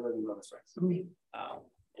 I live in Glenwood Springs.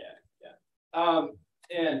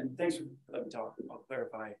 And thanks for letting me talk. I'll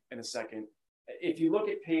clarify in a second. If you look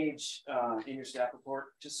at page in your staff report,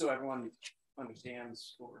 just so everyone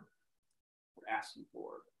understands what we're asking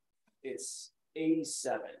for, it's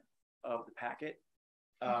 87 of the packet.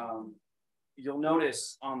 You'll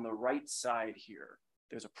notice on the right side here,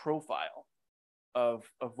 there's a profile of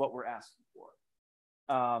what we're asking for.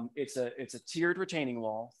 It's a tiered retaining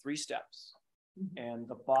wall, 3 steps, and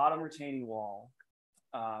the bottom retaining wall,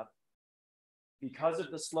 because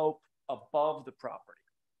of the slope above the property,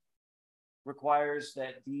 requires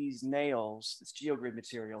that these nails, this geogrid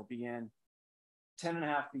material, be in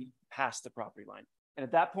 10.5 feet past the property line. And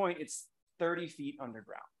at that point, it's 30 feet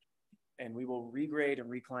underground. And we will regrade and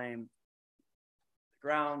reclaim the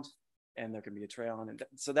ground, and there can be a trail on it.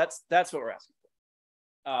 So that's what we're asking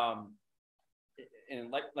for. And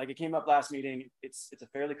like it came up last meeting, it's a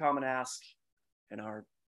fairly common ask in our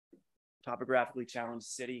topographically challenged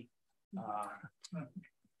city.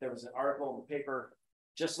 There was an article in the paper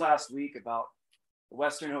just last week about the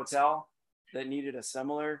Western Hotel that needed a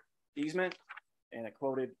similar easement, and it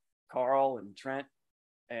quoted Carl and Trent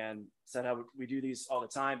and said how we do these all the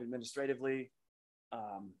time administratively.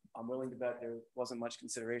 I'm willing to bet there wasn't much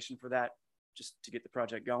consideration for that just to get the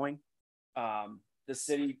project going. The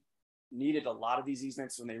city needed a lot of these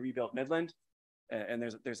easements when they rebuilt Midland, and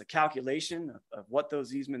there's a calculation of what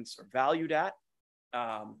those easements are valued at.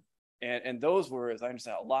 And those were, as I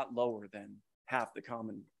understand, a lot lower than half the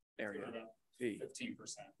common area fee.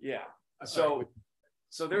 15%. Yeah. So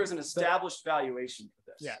there is an established valuation for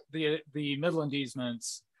this. Yeah, the Midland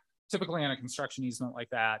easements, typically on a construction easement like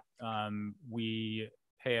that, we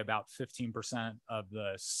pay about 15% of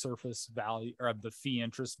the surface value or of the fee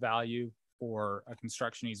interest value for a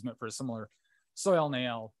construction easement for a similar soil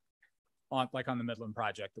nail on the Midland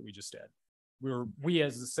project that we just did. We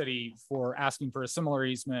as the city, for asking for a similar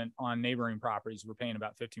easement on neighboring properties, we're paying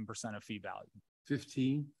about 15% of fee value.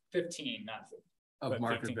 15? 15, not 50. Of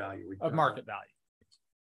market value. Of market value.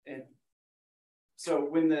 And so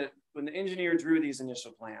when the engineer drew these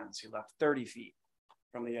initial plans, he left 30 feet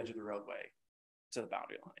from the edge of the roadway to the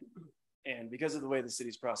boundary line. And because of the way the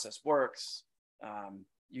city's process works,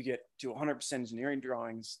 you get to 100% engineering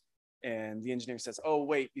drawings, and the engineer says, oh,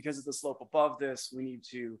 wait, because of the slope above this, we need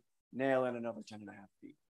to nail in another 10.5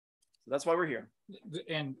 feet. So that's why we're here.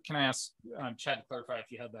 And can I ask Chad to clarify if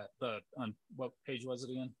you had that, on what page was it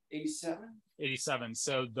again? 87. 87.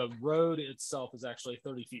 So the road itself is actually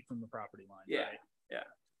 30 feet from the property line. Yeah. Right? Yeah.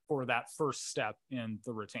 For that first step in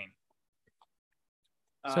the retaining.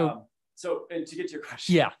 So, and to get to your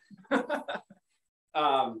question. Yeah.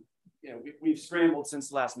 We've scrambled since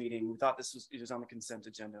the last meeting. We thought it was on the consent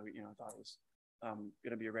agenda. I thought it was going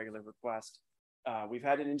to be a regular request. We've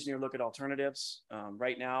had an engineer look at alternatives.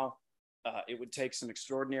 Right now, it would take some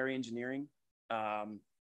extraordinary engineering,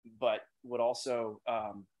 but would also,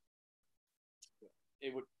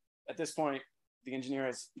 it would, at this point, the engineer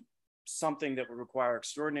has something that would require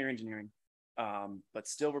extraordinary engineering, but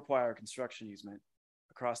still require a construction easement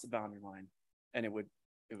across the boundary line, and it would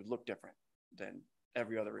look different than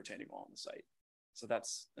every other retaining wall on the site. So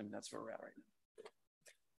that's where we're at right now.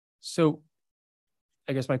 So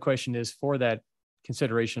I guess my question is, for that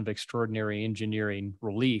consideration of extraordinary engineering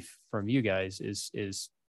relief from you guys, is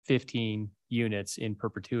 15 units in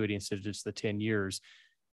perpetuity instead of just the 10 years.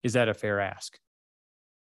 Is that a fair ask?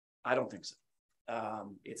 I don't think so.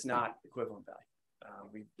 It's not equivalent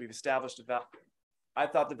value. We've established a value. I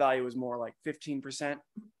thought the value was more like 15%.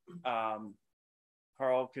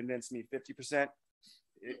 Carl convinced me 50%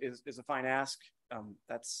 is a fine ask.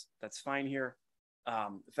 That's fine here.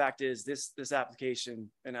 The fact is, this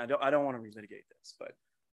application, and I don't want to relitigate this, but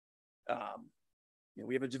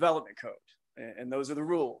we have a development code, and those are the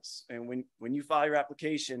rules. And when you file your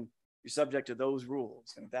application, you're subject to those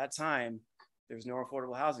rules. And at that time, there's no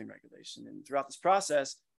affordable housing regulation. And throughout this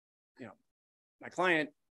process, my client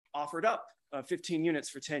offered up 15 units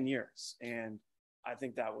for 10 years, and I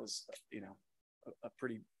think that was a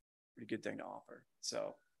pretty good thing to offer.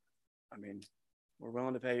 So, I mean, we're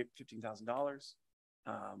willing to pay $15,000.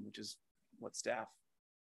 Which is what staff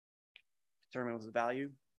determined was the value.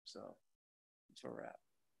 So that's where we're at.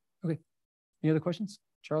 Okay. Any other questions,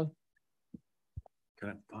 Charlie? Can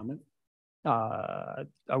I comment?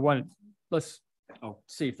 Let's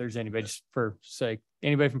see if there's anybody, just for sake.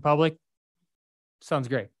 Anybody from public? Sounds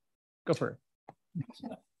great. Go for it.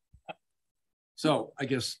 So I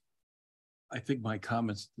guess I think my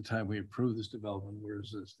comments at the time we approved this development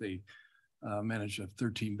was that they managed to have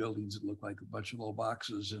 13 buildings that looked like a bunch of little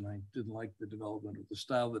boxes, and I didn't like the development or the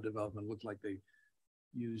style of the development. It looked like they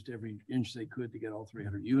used every inch they could to get all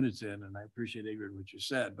 300 units in, and I appreciate, Ingrid, what you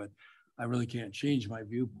said, but I really can't change my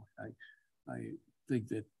viewpoint. I think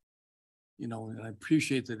that, you know, and I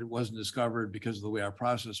appreciate that it wasn't discovered because of the way our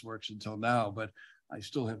process works until now, but I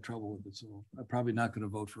still have trouble with it. So I'm probably not going to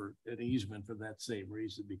vote for an easement for that same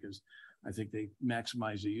reason, because I think they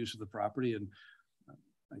maximize the use of the property, and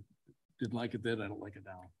I didn't like it then. I don't like it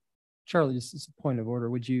now. Charlie, this is a point of order.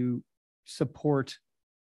 Would you support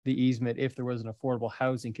the easement if there was an affordable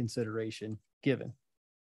housing consideration given?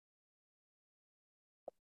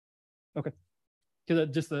 Okay.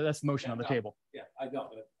 Because that's the motion on the table. Yeah, I know,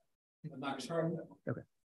 but I'm not sure. Okay.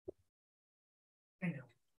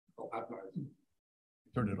 Oh, I'm sorry.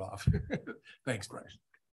 Turn it off. Thanks, Bryce.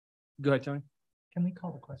 Go ahead, Tony. Can we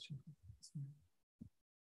call the question?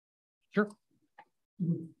 Sure.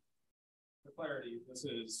 For clarity, this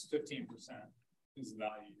is 15% is the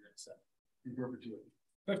value you're going to set. In perpetuity.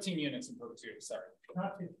 15 units in perpetuity, sorry.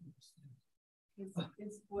 Not 50%.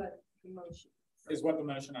 Is what the motion is what the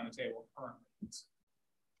motion on the table currently is.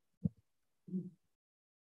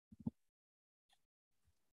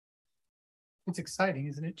 It's exciting,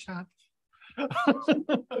 isn't it, Chad?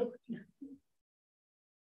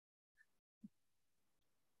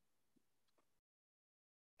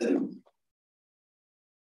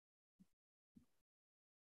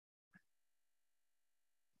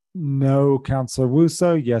 No, Counselor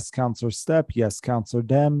Wuso. Yes, Counselor Stepp. Yes, Counselor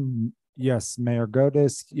Dem. Yes, Mayor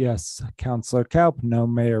Godis. Yes, Counselor Kaup. No,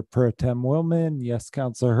 Mayor Pro Tem Willman. Yes,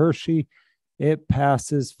 Counselor Hershey. It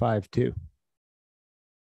passes 5-2.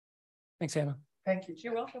 Thanks, Hannah. Thank you.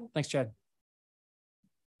 You're welcome. Thanks, Chad.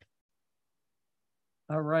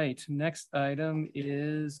 All right, next item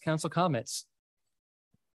is council comments.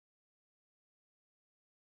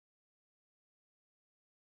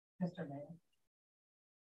 Mr. Mayor.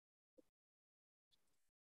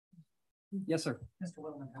 Yes, sir. Mr.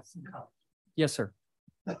 Willman has some comments. Yes, sir.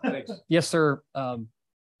 Thanks. Yes, sir.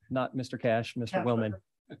 Not Mr. Cash, Mr. Willman.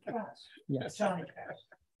 Yes. Johnny Cash.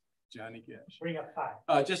 Johnny Cash. Bring up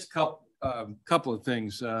 5. Just a couple of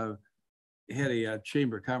things. Had a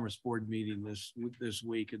Chamber of Commerce board meeting this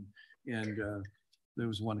week, and there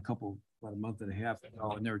was one about a month and a half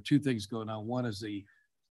ago, and there were two things going on. One is the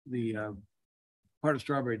part of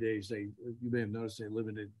Strawberry Days. You may have noticed they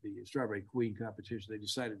limited the Strawberry Queen competition. They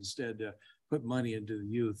decided instead to put money into the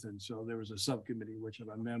youth, and so there was a subcommittee which I'm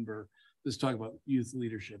a member. Let's talk about youth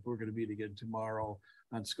leadership. We're going to meet again tomorrow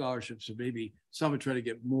on scholarships. So maybe some would try to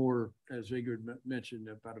get more, as Ingrid mentioned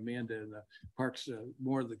about Amanda and the parks,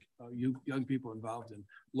 more of the young people involved in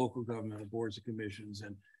local government boards and commissions.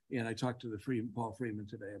 And I talked to Paul Freeman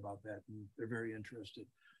today about that, and they're very interested.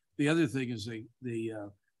 The other thing is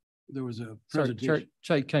there was a presentation.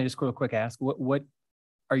 Sorry, can I just real quick ask, what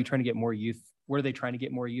are you trying to get more youth? What are they trying to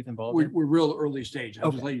get more youth involved in? We're real early stage. I'll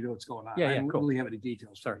Okay. just let you know what's going on. Yeah, I don't cool. really have any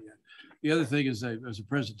details. Sorry. Yet. The other thing is there was a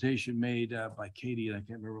presentation made by Katie, and I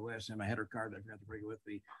can't remember last time. I had her card. I forgot to bring it with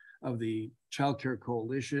me, of the Child Care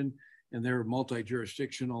Coalition, and they're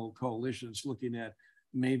multi-jurisdictional coalitions looking at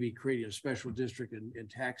maybe creating a special district in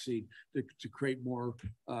taxing to create more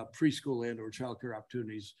preschool and or child care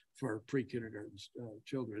opportunities for pre-kindergarten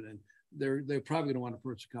children. And they're probably going to want to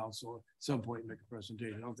approach the council at some point and make a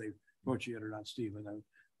presentation. I don't know if they approach you yet or not, Steve, I know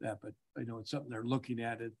that, but I know it's something they're looking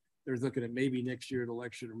at. It. They're looking at maybe next year at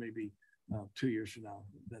election or maybe 2 years from now.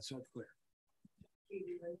 That's not clear.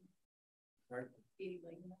 Right?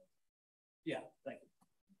 Yeah, thank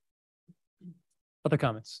you. Other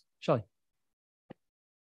comments? Shelley.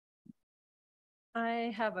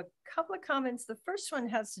 I have a couple of comments. The first one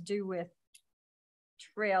has to do with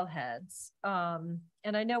trailheads.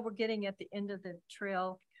 And I know we're getting at the end of the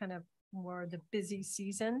trail, kind of more the busy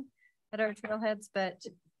season at our trailheads, but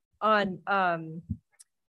on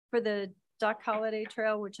for the Duck Holiday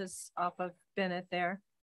Trail, which is off of Bennett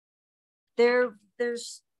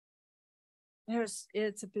there's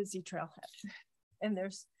it's a busy trailhead, and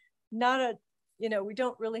there's not we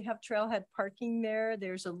don't really have trailhead parking there.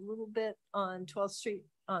 There's a little bit on 12th Street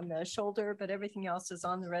on the shoulder, but everything else is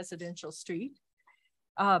on the residential street.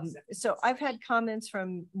 So I've had comments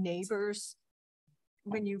from neighbors.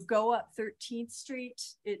 When you go up 13th Street,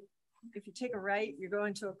 if you take a right, you're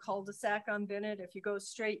going to a cul-de-sac on Bennett. If you go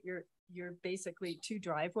straight, you're basically two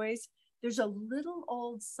driveways. There's a little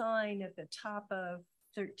old sign at the top of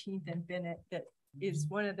 13th and Bennett that is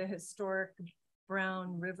one of the historic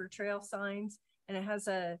Brown River Trail signs, and it has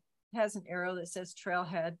an arrow that says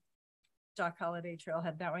trailhead Stock Holiday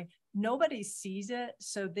Trailhead that way. Nobody sees it,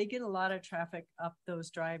 so they get a lot of traffic up those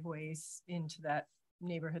driveways into that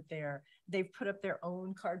neighborhood there. They've put up their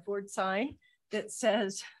own cardboard sign that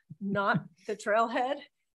says not the trailhead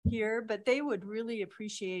here, but they would really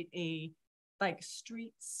appreciate a like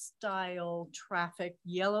street style traffic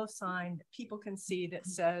yellow sign that people can see that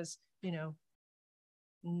says, you know,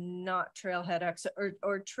 not trailhead exit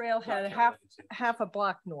or trailhead half a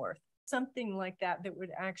block north, something like that, that would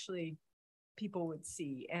actually people would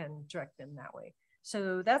see and direct them that way.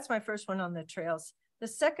 So that's my first one on the trails. The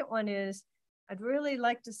second one is I'd really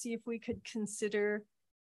like to see if we could consider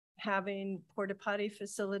having porta potty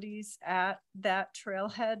facilities at that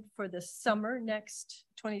trailhead for the summer next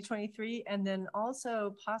 2023, and then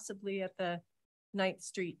also possibly at the 9th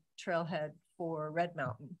Street trailhead for Red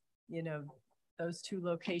Mountain, you know, those two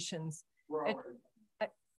locations.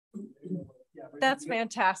 That's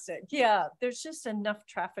fantastic. Yeah, there's just enough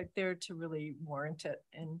traffic there to really warrant it,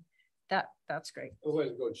 and that's great.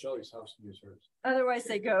 Otherwise, go to Shelley's house and use hers. Otherwise,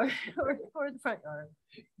 they go or the front yard.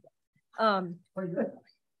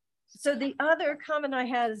 So the other comment I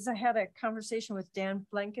had is I had a conversation with Dan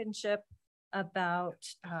Blankenship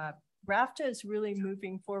about RAFTA is really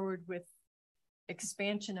moving forward with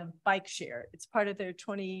expansion of bike share. It's part of their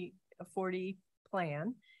 2040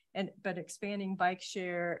 plan, but expanding bike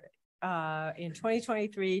share in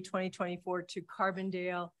 2023, 2024 to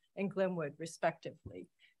Carbondale and Glenwood respectively.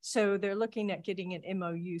 So they're looking at getting an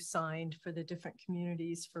MOU signed for the different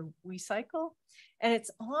communities for WeCycle. And it's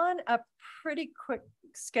on a pretty quick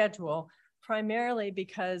schedule, primarily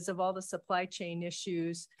because of all the supply chain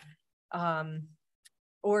issues.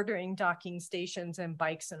 Ordering docking stations and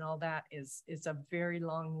bikes and all that is a very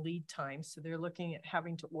long lead time. So they're looking at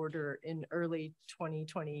having to order in early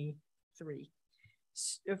 2023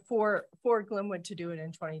 for Glenwood to do it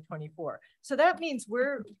in 2024. So that means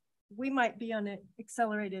we might be on an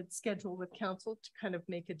accelerated schedule with council to kind of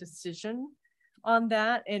make a decision on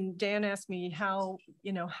that. And Dan asked me how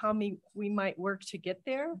we might work to get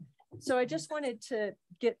there. So I just wanted to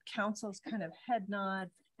get council's kind of head nod.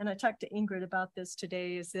 And I talked to Ingrid about this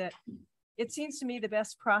today, is that it seems to me the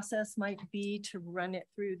best process might be to run it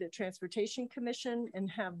through the Transportation Commission and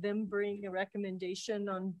have them bring a recommendation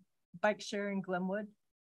on bike share in Glenwood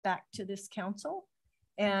back to this council,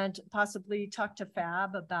 and possibly talk to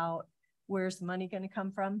FAB about where's the money going to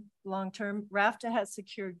come from long-term. RAFTA has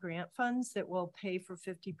secured grant funds that will pay for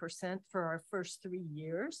 50% for our first 3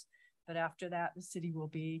 years. But after that, the city will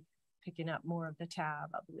be picking up more of the tab,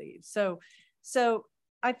 I believe. So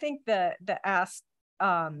I think the ask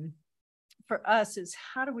for us is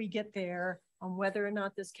how do we get there on whether or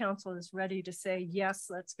not this council is ready to say, yes,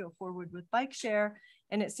 let's go forward with bike share.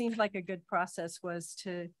 And it seems like a good process was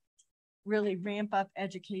to really ramp up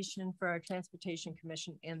education for our Transportation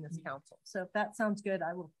Commission and this council. So if that sounds good,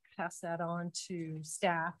 I will pass that on to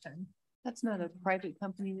staff. And that's not a private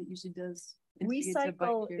company that usually does.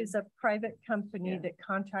 WeCycle is a private company that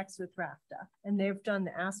contracts with RAFTA, and they've done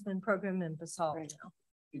the Aspen program in Basalt now.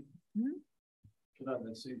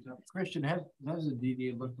 Christian, has the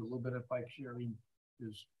DDA looked a little bit at bike sharing?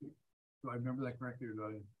 Do I remember that correctly, or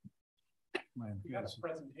do we had a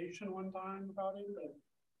presentation one time about it, but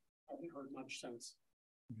I haven't heard much since.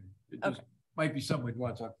 It just might be something we'd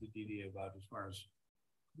want to talk to the DDA about, as far as,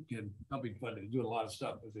 again, company funded, doing a lot of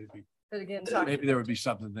stuff, but maybe there would be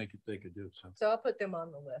something they could do. So I'll put them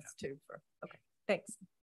on the list too. Okay, thanks.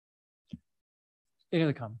 Any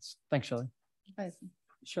other comments? Thanks, Shelley.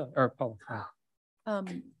 Sure. Or Paul.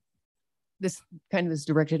 This kind of is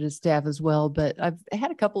directed at staff as well, but I've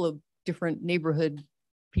had a couple of different neighborhood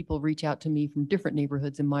people reach out to me from different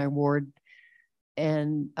neighborhoods in my ward.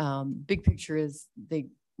 And big picture is they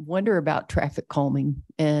wonder about traffic calming.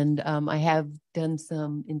 And I have done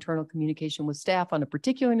some internal communication with staff on a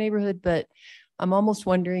particular neighborhood, but I'm almost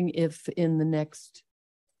wondering if in the next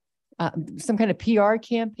some kind of PR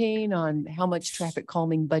campaign on how much traffic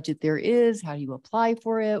calming budget there is, how do you apply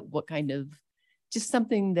for it, what kind of, just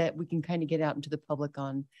something that we can kind of get out into the public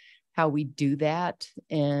on how we do that,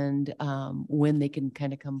 and when they can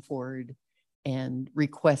kind of come forward and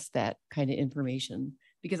request that kind of information.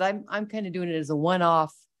 Because I'm kind of doing it as a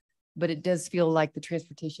one-off, but it does feel like the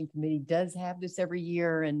Transportation Committee does have this every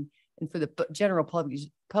year, and for the general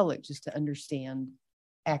public just to understand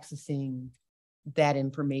accessing that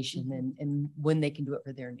information and when they can do it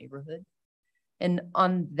for their neighborhood. And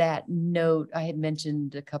on that note, I had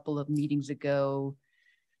mentioned a couple of meetings ago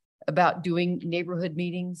about doing neighborhood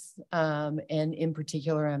meetings. And in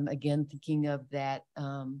particular, I'm again thinking of that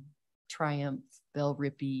Triumph Bell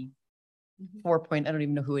Rippey 4 point, I don't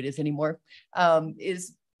even know who it is anymore,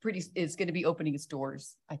 is it's going to be opening its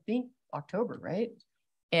doors, I think, October, right?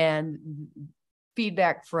 And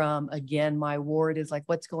feedback from, again, my ward is like,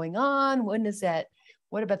 what's going on? When is that?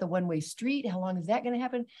 What about the one-way street? How long is that going to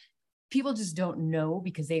happen? People just don't know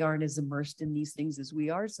because they aren't as immersed in these things as we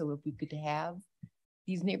are. So if we could have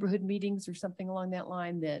these neighborhood meetings or something along that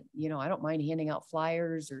line, that, you know, I don't mind handing out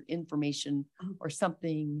flyers or information or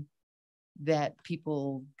something that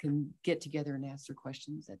people can get together and ask their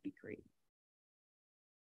questions. That'd be great.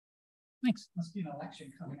 Thanks. Must be an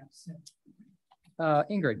election coming up soon.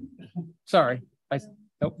 Ingrid, sorry.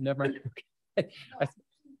 Nope, never mind. I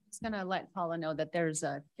was gonna let Paula know that there's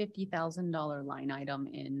a $50,000 line item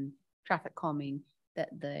in traffic calming that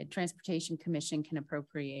the Transportation Commission can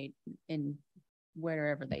appropriate in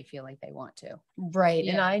wherever they feel like they want to. Right.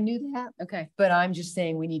 And Yeah. I knew that, Okay. but I'm just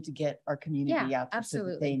saying we need to get our community Yeah, out there so that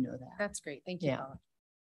absolutely. they know that. That's great. Thank you, Yeah.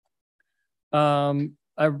 Paula.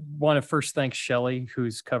 I want to first thank Shelley,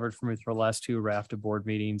 who's covered for me for the last two RAFTA board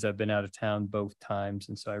meetings. I've been out of town both times,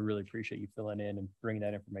 and so I really appreciate you filling in and bringing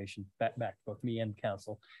that information back both me and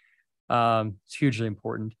council. It's hugely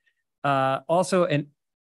important. Also, and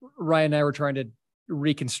Ryan and I were trying to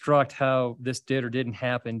reconstruct how this did or didn't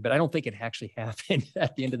happen, but I don't think it actually happened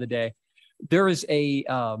at the end of the day. There is a,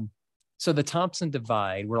 so the Thompson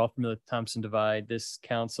Divide, we're all familiar with Thompson Divide, this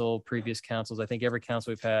council, previous councils, I think every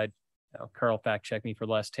council we've had, Carl fact checked me, for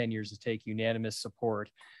the last 10 years has taken unanimous support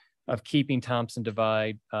of keeping Thompson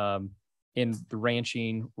Divide in the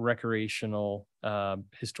ranching, recreational,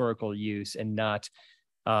 historical use, and not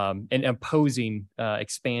and opposing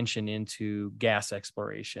expansion into gas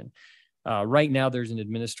exploration. Right now, there's an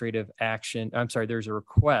administrative action. I'm sorry, there's a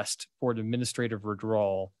request for an administrative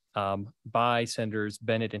withdrawal by Senators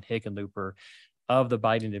Bennett and Hickenlooper of the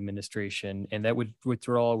Biden administration, and that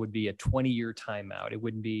withdrawal would be a 20-year timeout. It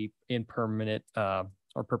wouldn't be in permanent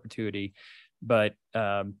or perpetuity. But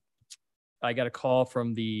I got a call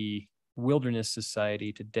from the Wilderness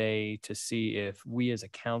Society today to see if we as a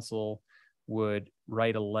council would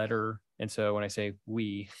write a letter. And so when I say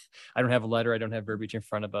we, I don't have a letter, I don't have verbiage in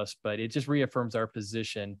front of us, but it just reaffirms our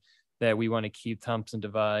position that we want to keep Thompson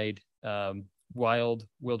Divide wild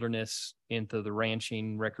wilderness into the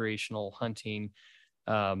ranching, recreational hunting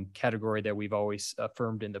category that we've always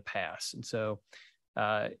affirmed in the past. And so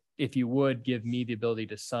if you would give me the ability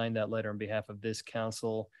to sign that letter on behalf of this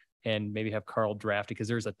council and maybe have Carl draft it, because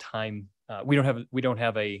there's a time, we don't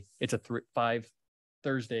have a, it's a 5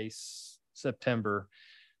 Thursdays, September.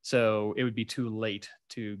 So it would be too late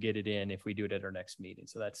to get it in if we do it at our next meeting.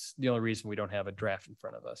 So that's the only reason we don't have a draft in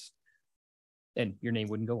front of us. And your name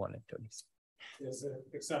wouldn't go on it, Tony. Is it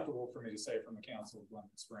acceptable for me to say from the council of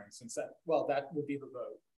Glenwood Springs, since that, well, that would be the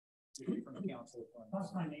vote. Would be from the council of Glenwood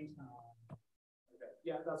Plus my Springs. name's not on. Okay.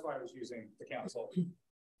 Yeah, that's why I was using the council.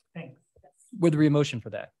 Thanks. Would there be a motion for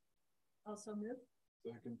that? Also move.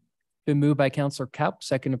 Second. Been moved by Councilor Kaup,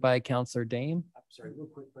 seconded by Councilor Dane. I'm sorry, real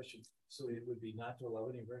quick question. So it would be not to allow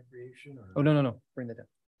any recreation or? Oh, no. Bring that down.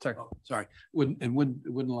 Sorry. Oh, sorry. Wouldn't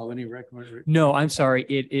allow any recreation? No, I'm sorry.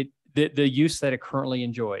 The use that it currently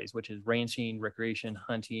enjoys, which is ranching, recreation,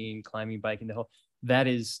 hunting, climbing, biking, the whole, that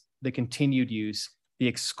is the continued use. The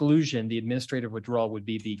exclusion, the administrative withdrawal would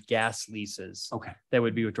be the gas leases. Okay. That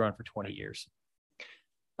would be withdrawn for 20 years.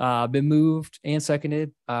 Been moved and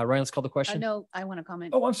seconded. Ryan, let's call the question. No, I want to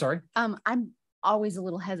comment. Oh, I'm sorry. I'm always a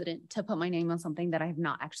little hesitant to put my name on something that I have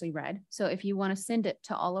not actually read. So if you want to send it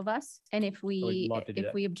to all of us, and if we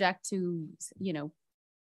object to, you know,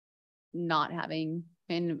 not having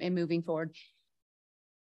and moving forward,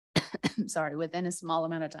 sorry, within a small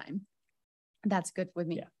amount of time, that's good with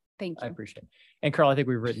me. Yeah. Thank you. I appreciate it. And Carl, I think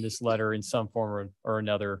we've written this letter in some form or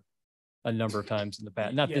another a number of times in the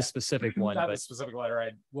past. Not this specific one, Not but this specific letter.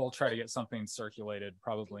 I will try to get something circulated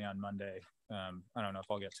probably on Monday. I don't know if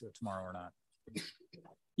I'll get to it tomorrow or not.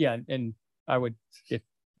 yeah, and I would, if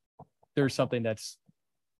there's something that's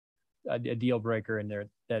a deal breaker in there,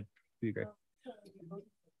 that'd be great.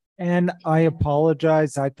 And I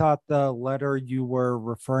apologize. I thought the letter you were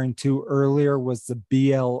referring to earlier was the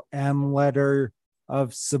BLM letter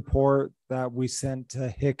of support that we sent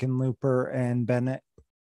to Hickenlooper and Bennett.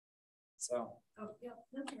 So, Oh, yeah,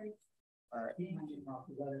 that's right. all right.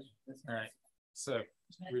 All right. So,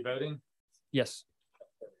 we voting? Yes.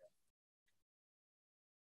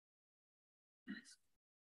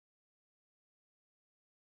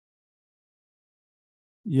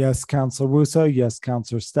 Yes, Councilor Wusso. Yes,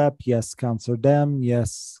 Councilor Stepp. Yes, Councilor Dem.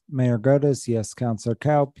 Yes, Mayor Godes. Yes, Councilor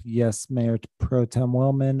Kaup. Yes, Mayor Pro Tem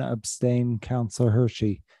Willman. Abstain, Councilor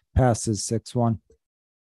Hershey. Passes 6-1.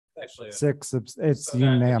 Actually, It's so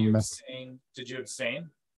Matt, unanimous. Did you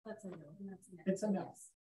abstain? That's a no. It's a no.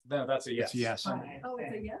 No, that's a yes. It's a yes. Oh,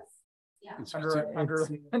 it's a yes? Yeah. It's-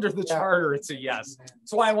 Under the charter, it's a yes.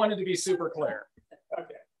 That's why I wanted to be super clear.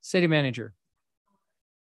 Okay. City manager.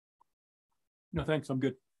 No, thanks. I'm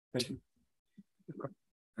good. Thank you.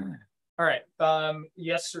 All right.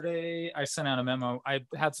 Yesterday I sent out a memo. I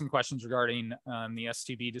had some questions regarding the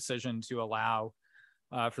STB decision to allow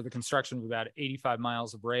for the construction of about 85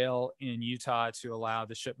 miles of rail in Utah to allow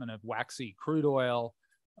the shipment of waxy crude oil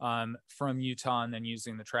from Utah and then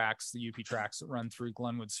using the tracks, the UP tracks that run through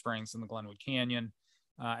Glenwood Springs and the Glenwood Canyon.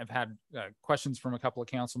 I've had questions from a couple of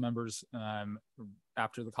council members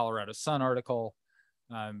after the Colorado Sun article,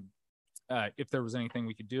 if there was anything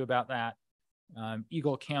we could do about that.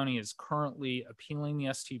 Eagle County is currently appealing the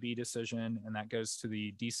STB decision, and that goes to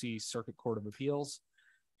the DC Circuit Court of Appeals.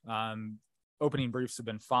 Opening briefs have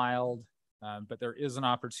been filed, but there is an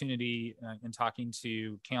opportunity in talking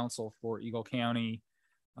to counsel for Eagle County.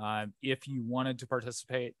 If you wanted to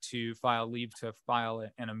participate, to leave to file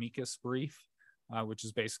an amicus brief, which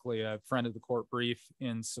is basically a friend of the court brief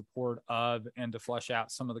in support of and to flesh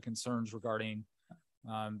out some of the concerns regarding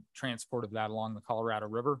transport of that along the Colorado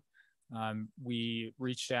River. We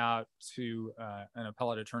reached out to an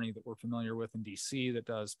appellate attorney that we're familiar with in DC that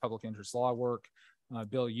does public interest law work,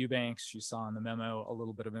 Bill Eubanks. You saw in the memo a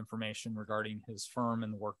little bit of information regarding his firm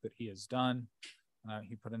and the work that he has done.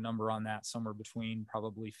 He put a number on that, somewhere between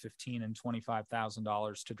probably $15,000 and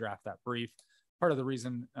 $25,000 to draft that brief. Part of the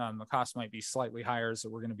reason the cost might be slightly higher is that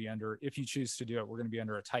we're going to be under, if you choose to do it, we're going to be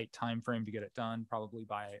under a tight time frame to get it done, probably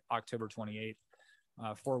by October 28th.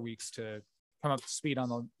 4 weeks to come up to speed on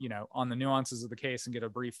the, on the nuances of the case and get a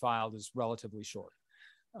brief filed is relatively short.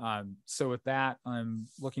 So with that, I'm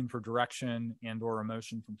looking for direction and or a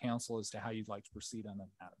motion from council as to how you'd like to proceed on that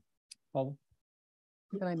matter. Paul?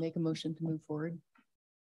 Can I make a motion to move forward?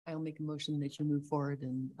 I'll make a motion that you move forward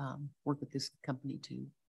and work with this company to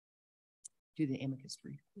do the amicus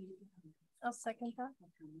brief. I'll second that.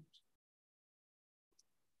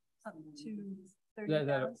 Up to That-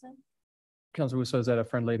 30,000. Councilor Russo, is that a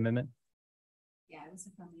friendly amendment? Yeah, it was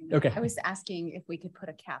a friendly Okay. amendment. I was asking if we could put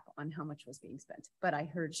a cap on how much was being spent, but I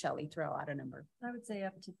heard Shelley throw out a number. I would say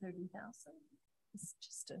up to 30,000. It's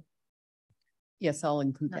just a Yes, I'll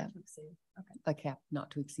include that. not to exceed. Okay. A cap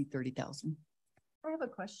not to exceed 30,000. I have a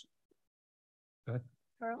question. Go ahead.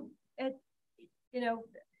 Carl,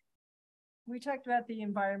 we talked about the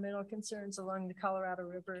environmental concerns along the Colorado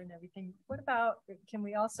River and everything. What about, can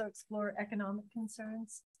we also explore economic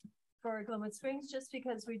concerns for Glenwood Springs? Just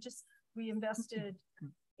because we invested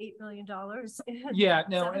 $8 million. Yeah,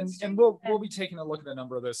 no, and we'll be taking a look at a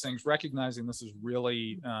number of those things, recognizing this is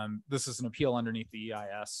really, this is an appeal underneath the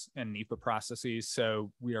EIS and NEPA processes.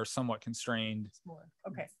 So we are somewhat constrained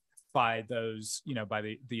Okay. by those, by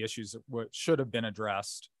the issues that should have been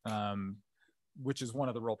addressed, which is one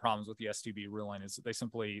of the real problems with the STB ruling is that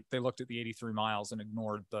they looked at the 83 miles and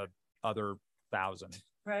ignored the other 1,000.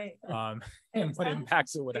 Right. And what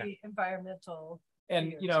impacts it would have. Environmental.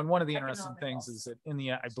 And, and one of the interesting economic things is that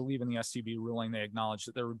I believe in the STB ruling, they acknowledged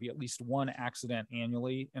that there would be at least one accident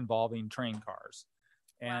annually involving train cars.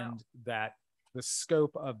 And that the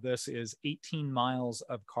scope of this is 18 miles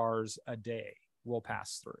of cars a day will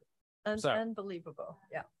pass through. So, Unbelievable.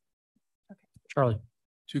 Yeah. Okay. Charlie?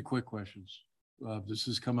 2 quick questions. Does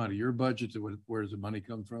this come out of your budget? Where does the money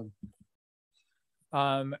come from?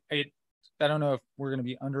 I don't know if we're going to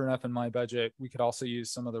be under enough in my budget. We could also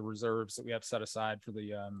use some of the reserves that we have set aside for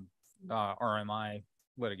the RMI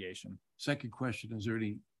litigation. Second question, is there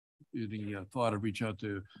any thought of reach out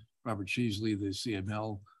to Robert Cheesley, the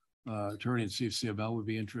CML attorney, and see if CML would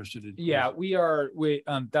be interested in? Yeah,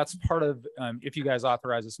 that's part of, if you guys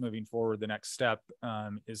authorize us moving forward, the next step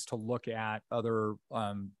is to look at other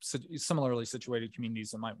similarly situated communities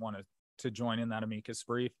that might want to join in that amicus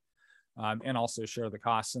brief and also share the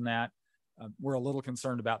costs in that. We're a little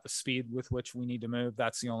concerned about the speed with which we need to move.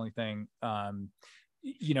 That's the only thing.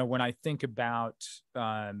 When I think about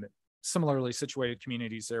similarly situated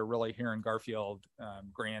communities, they're really here in Garfield,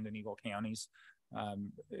 Grand, and Eagle counties.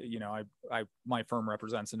 My firm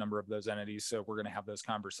represents a number of those entities, so we're going to have those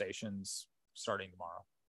conversations starting tomorrow.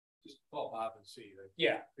 Just call Bob and see.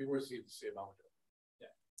 Yeah. Be worth seeing to see about it.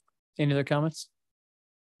 Yeah. Any other comments?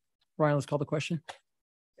 Ryan, let's call the question.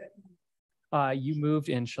 You moved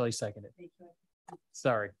and Shelley seconded.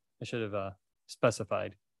 Sorry, I should have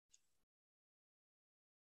specified.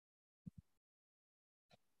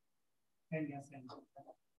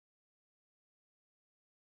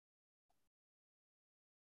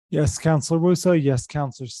 Yes, Councilor Russo. Yes,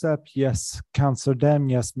 Councilor Stepp. Yes, Councilor Dem.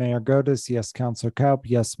 Yes, Mayor Godis. Yes, Councilor Kaup.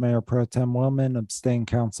 Yes, Mayor Pro Tem Willman. Abstain,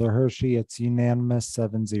 Councilor Hershey. It's unanimous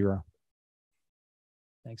 7-0.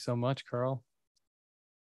 Thanks so much, Carl.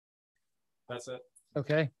 That's it.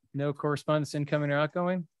 Okay, no correspondence incoming or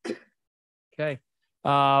outgoing? Okay,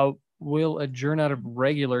 we'll adjourn out of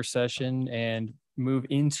regular session and move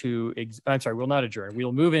into, I'm sorry, we'll not adjourn.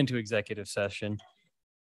 We'll move into executive session.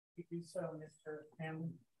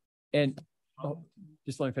 And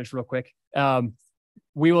just let me finish real quick.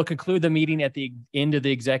 We will conclude the meeting at the end of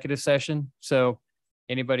the executive session. So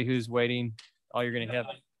anybody who's waiting, all you're going to have.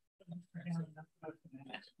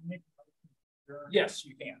 Yes,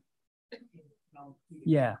 you can.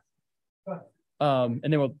 Yeah. And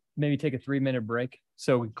then we'll maybe take a 3-minute break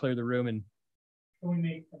so we clear the room and. Can we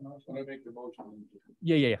make the motion? I make the motion.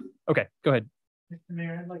 Yeah. Okay, go ahead. Mr.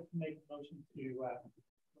 Mayor, I'd like to make a motion to,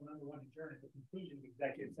 number one, adjourn at the conclusion of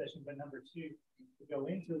executive session, but number two, to go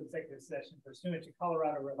into executive session pursuant to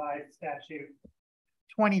Colorado Revised Statute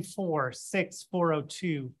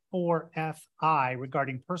 24-6402-4FI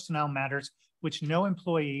regarding personnel matters which no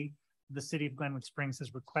employee of the city of Glenwood Springs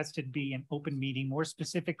has requested be an open meeting, more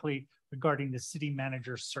specifically regarding the city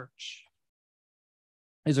manager search.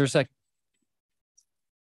 Is there a second?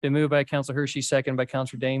 Been moved by Councilor Hershey, second by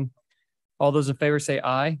Councilor Dane. All those in favor say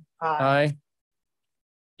aye. Aye.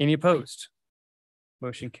 Any opposed?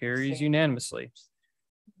 Motion carries unanimously.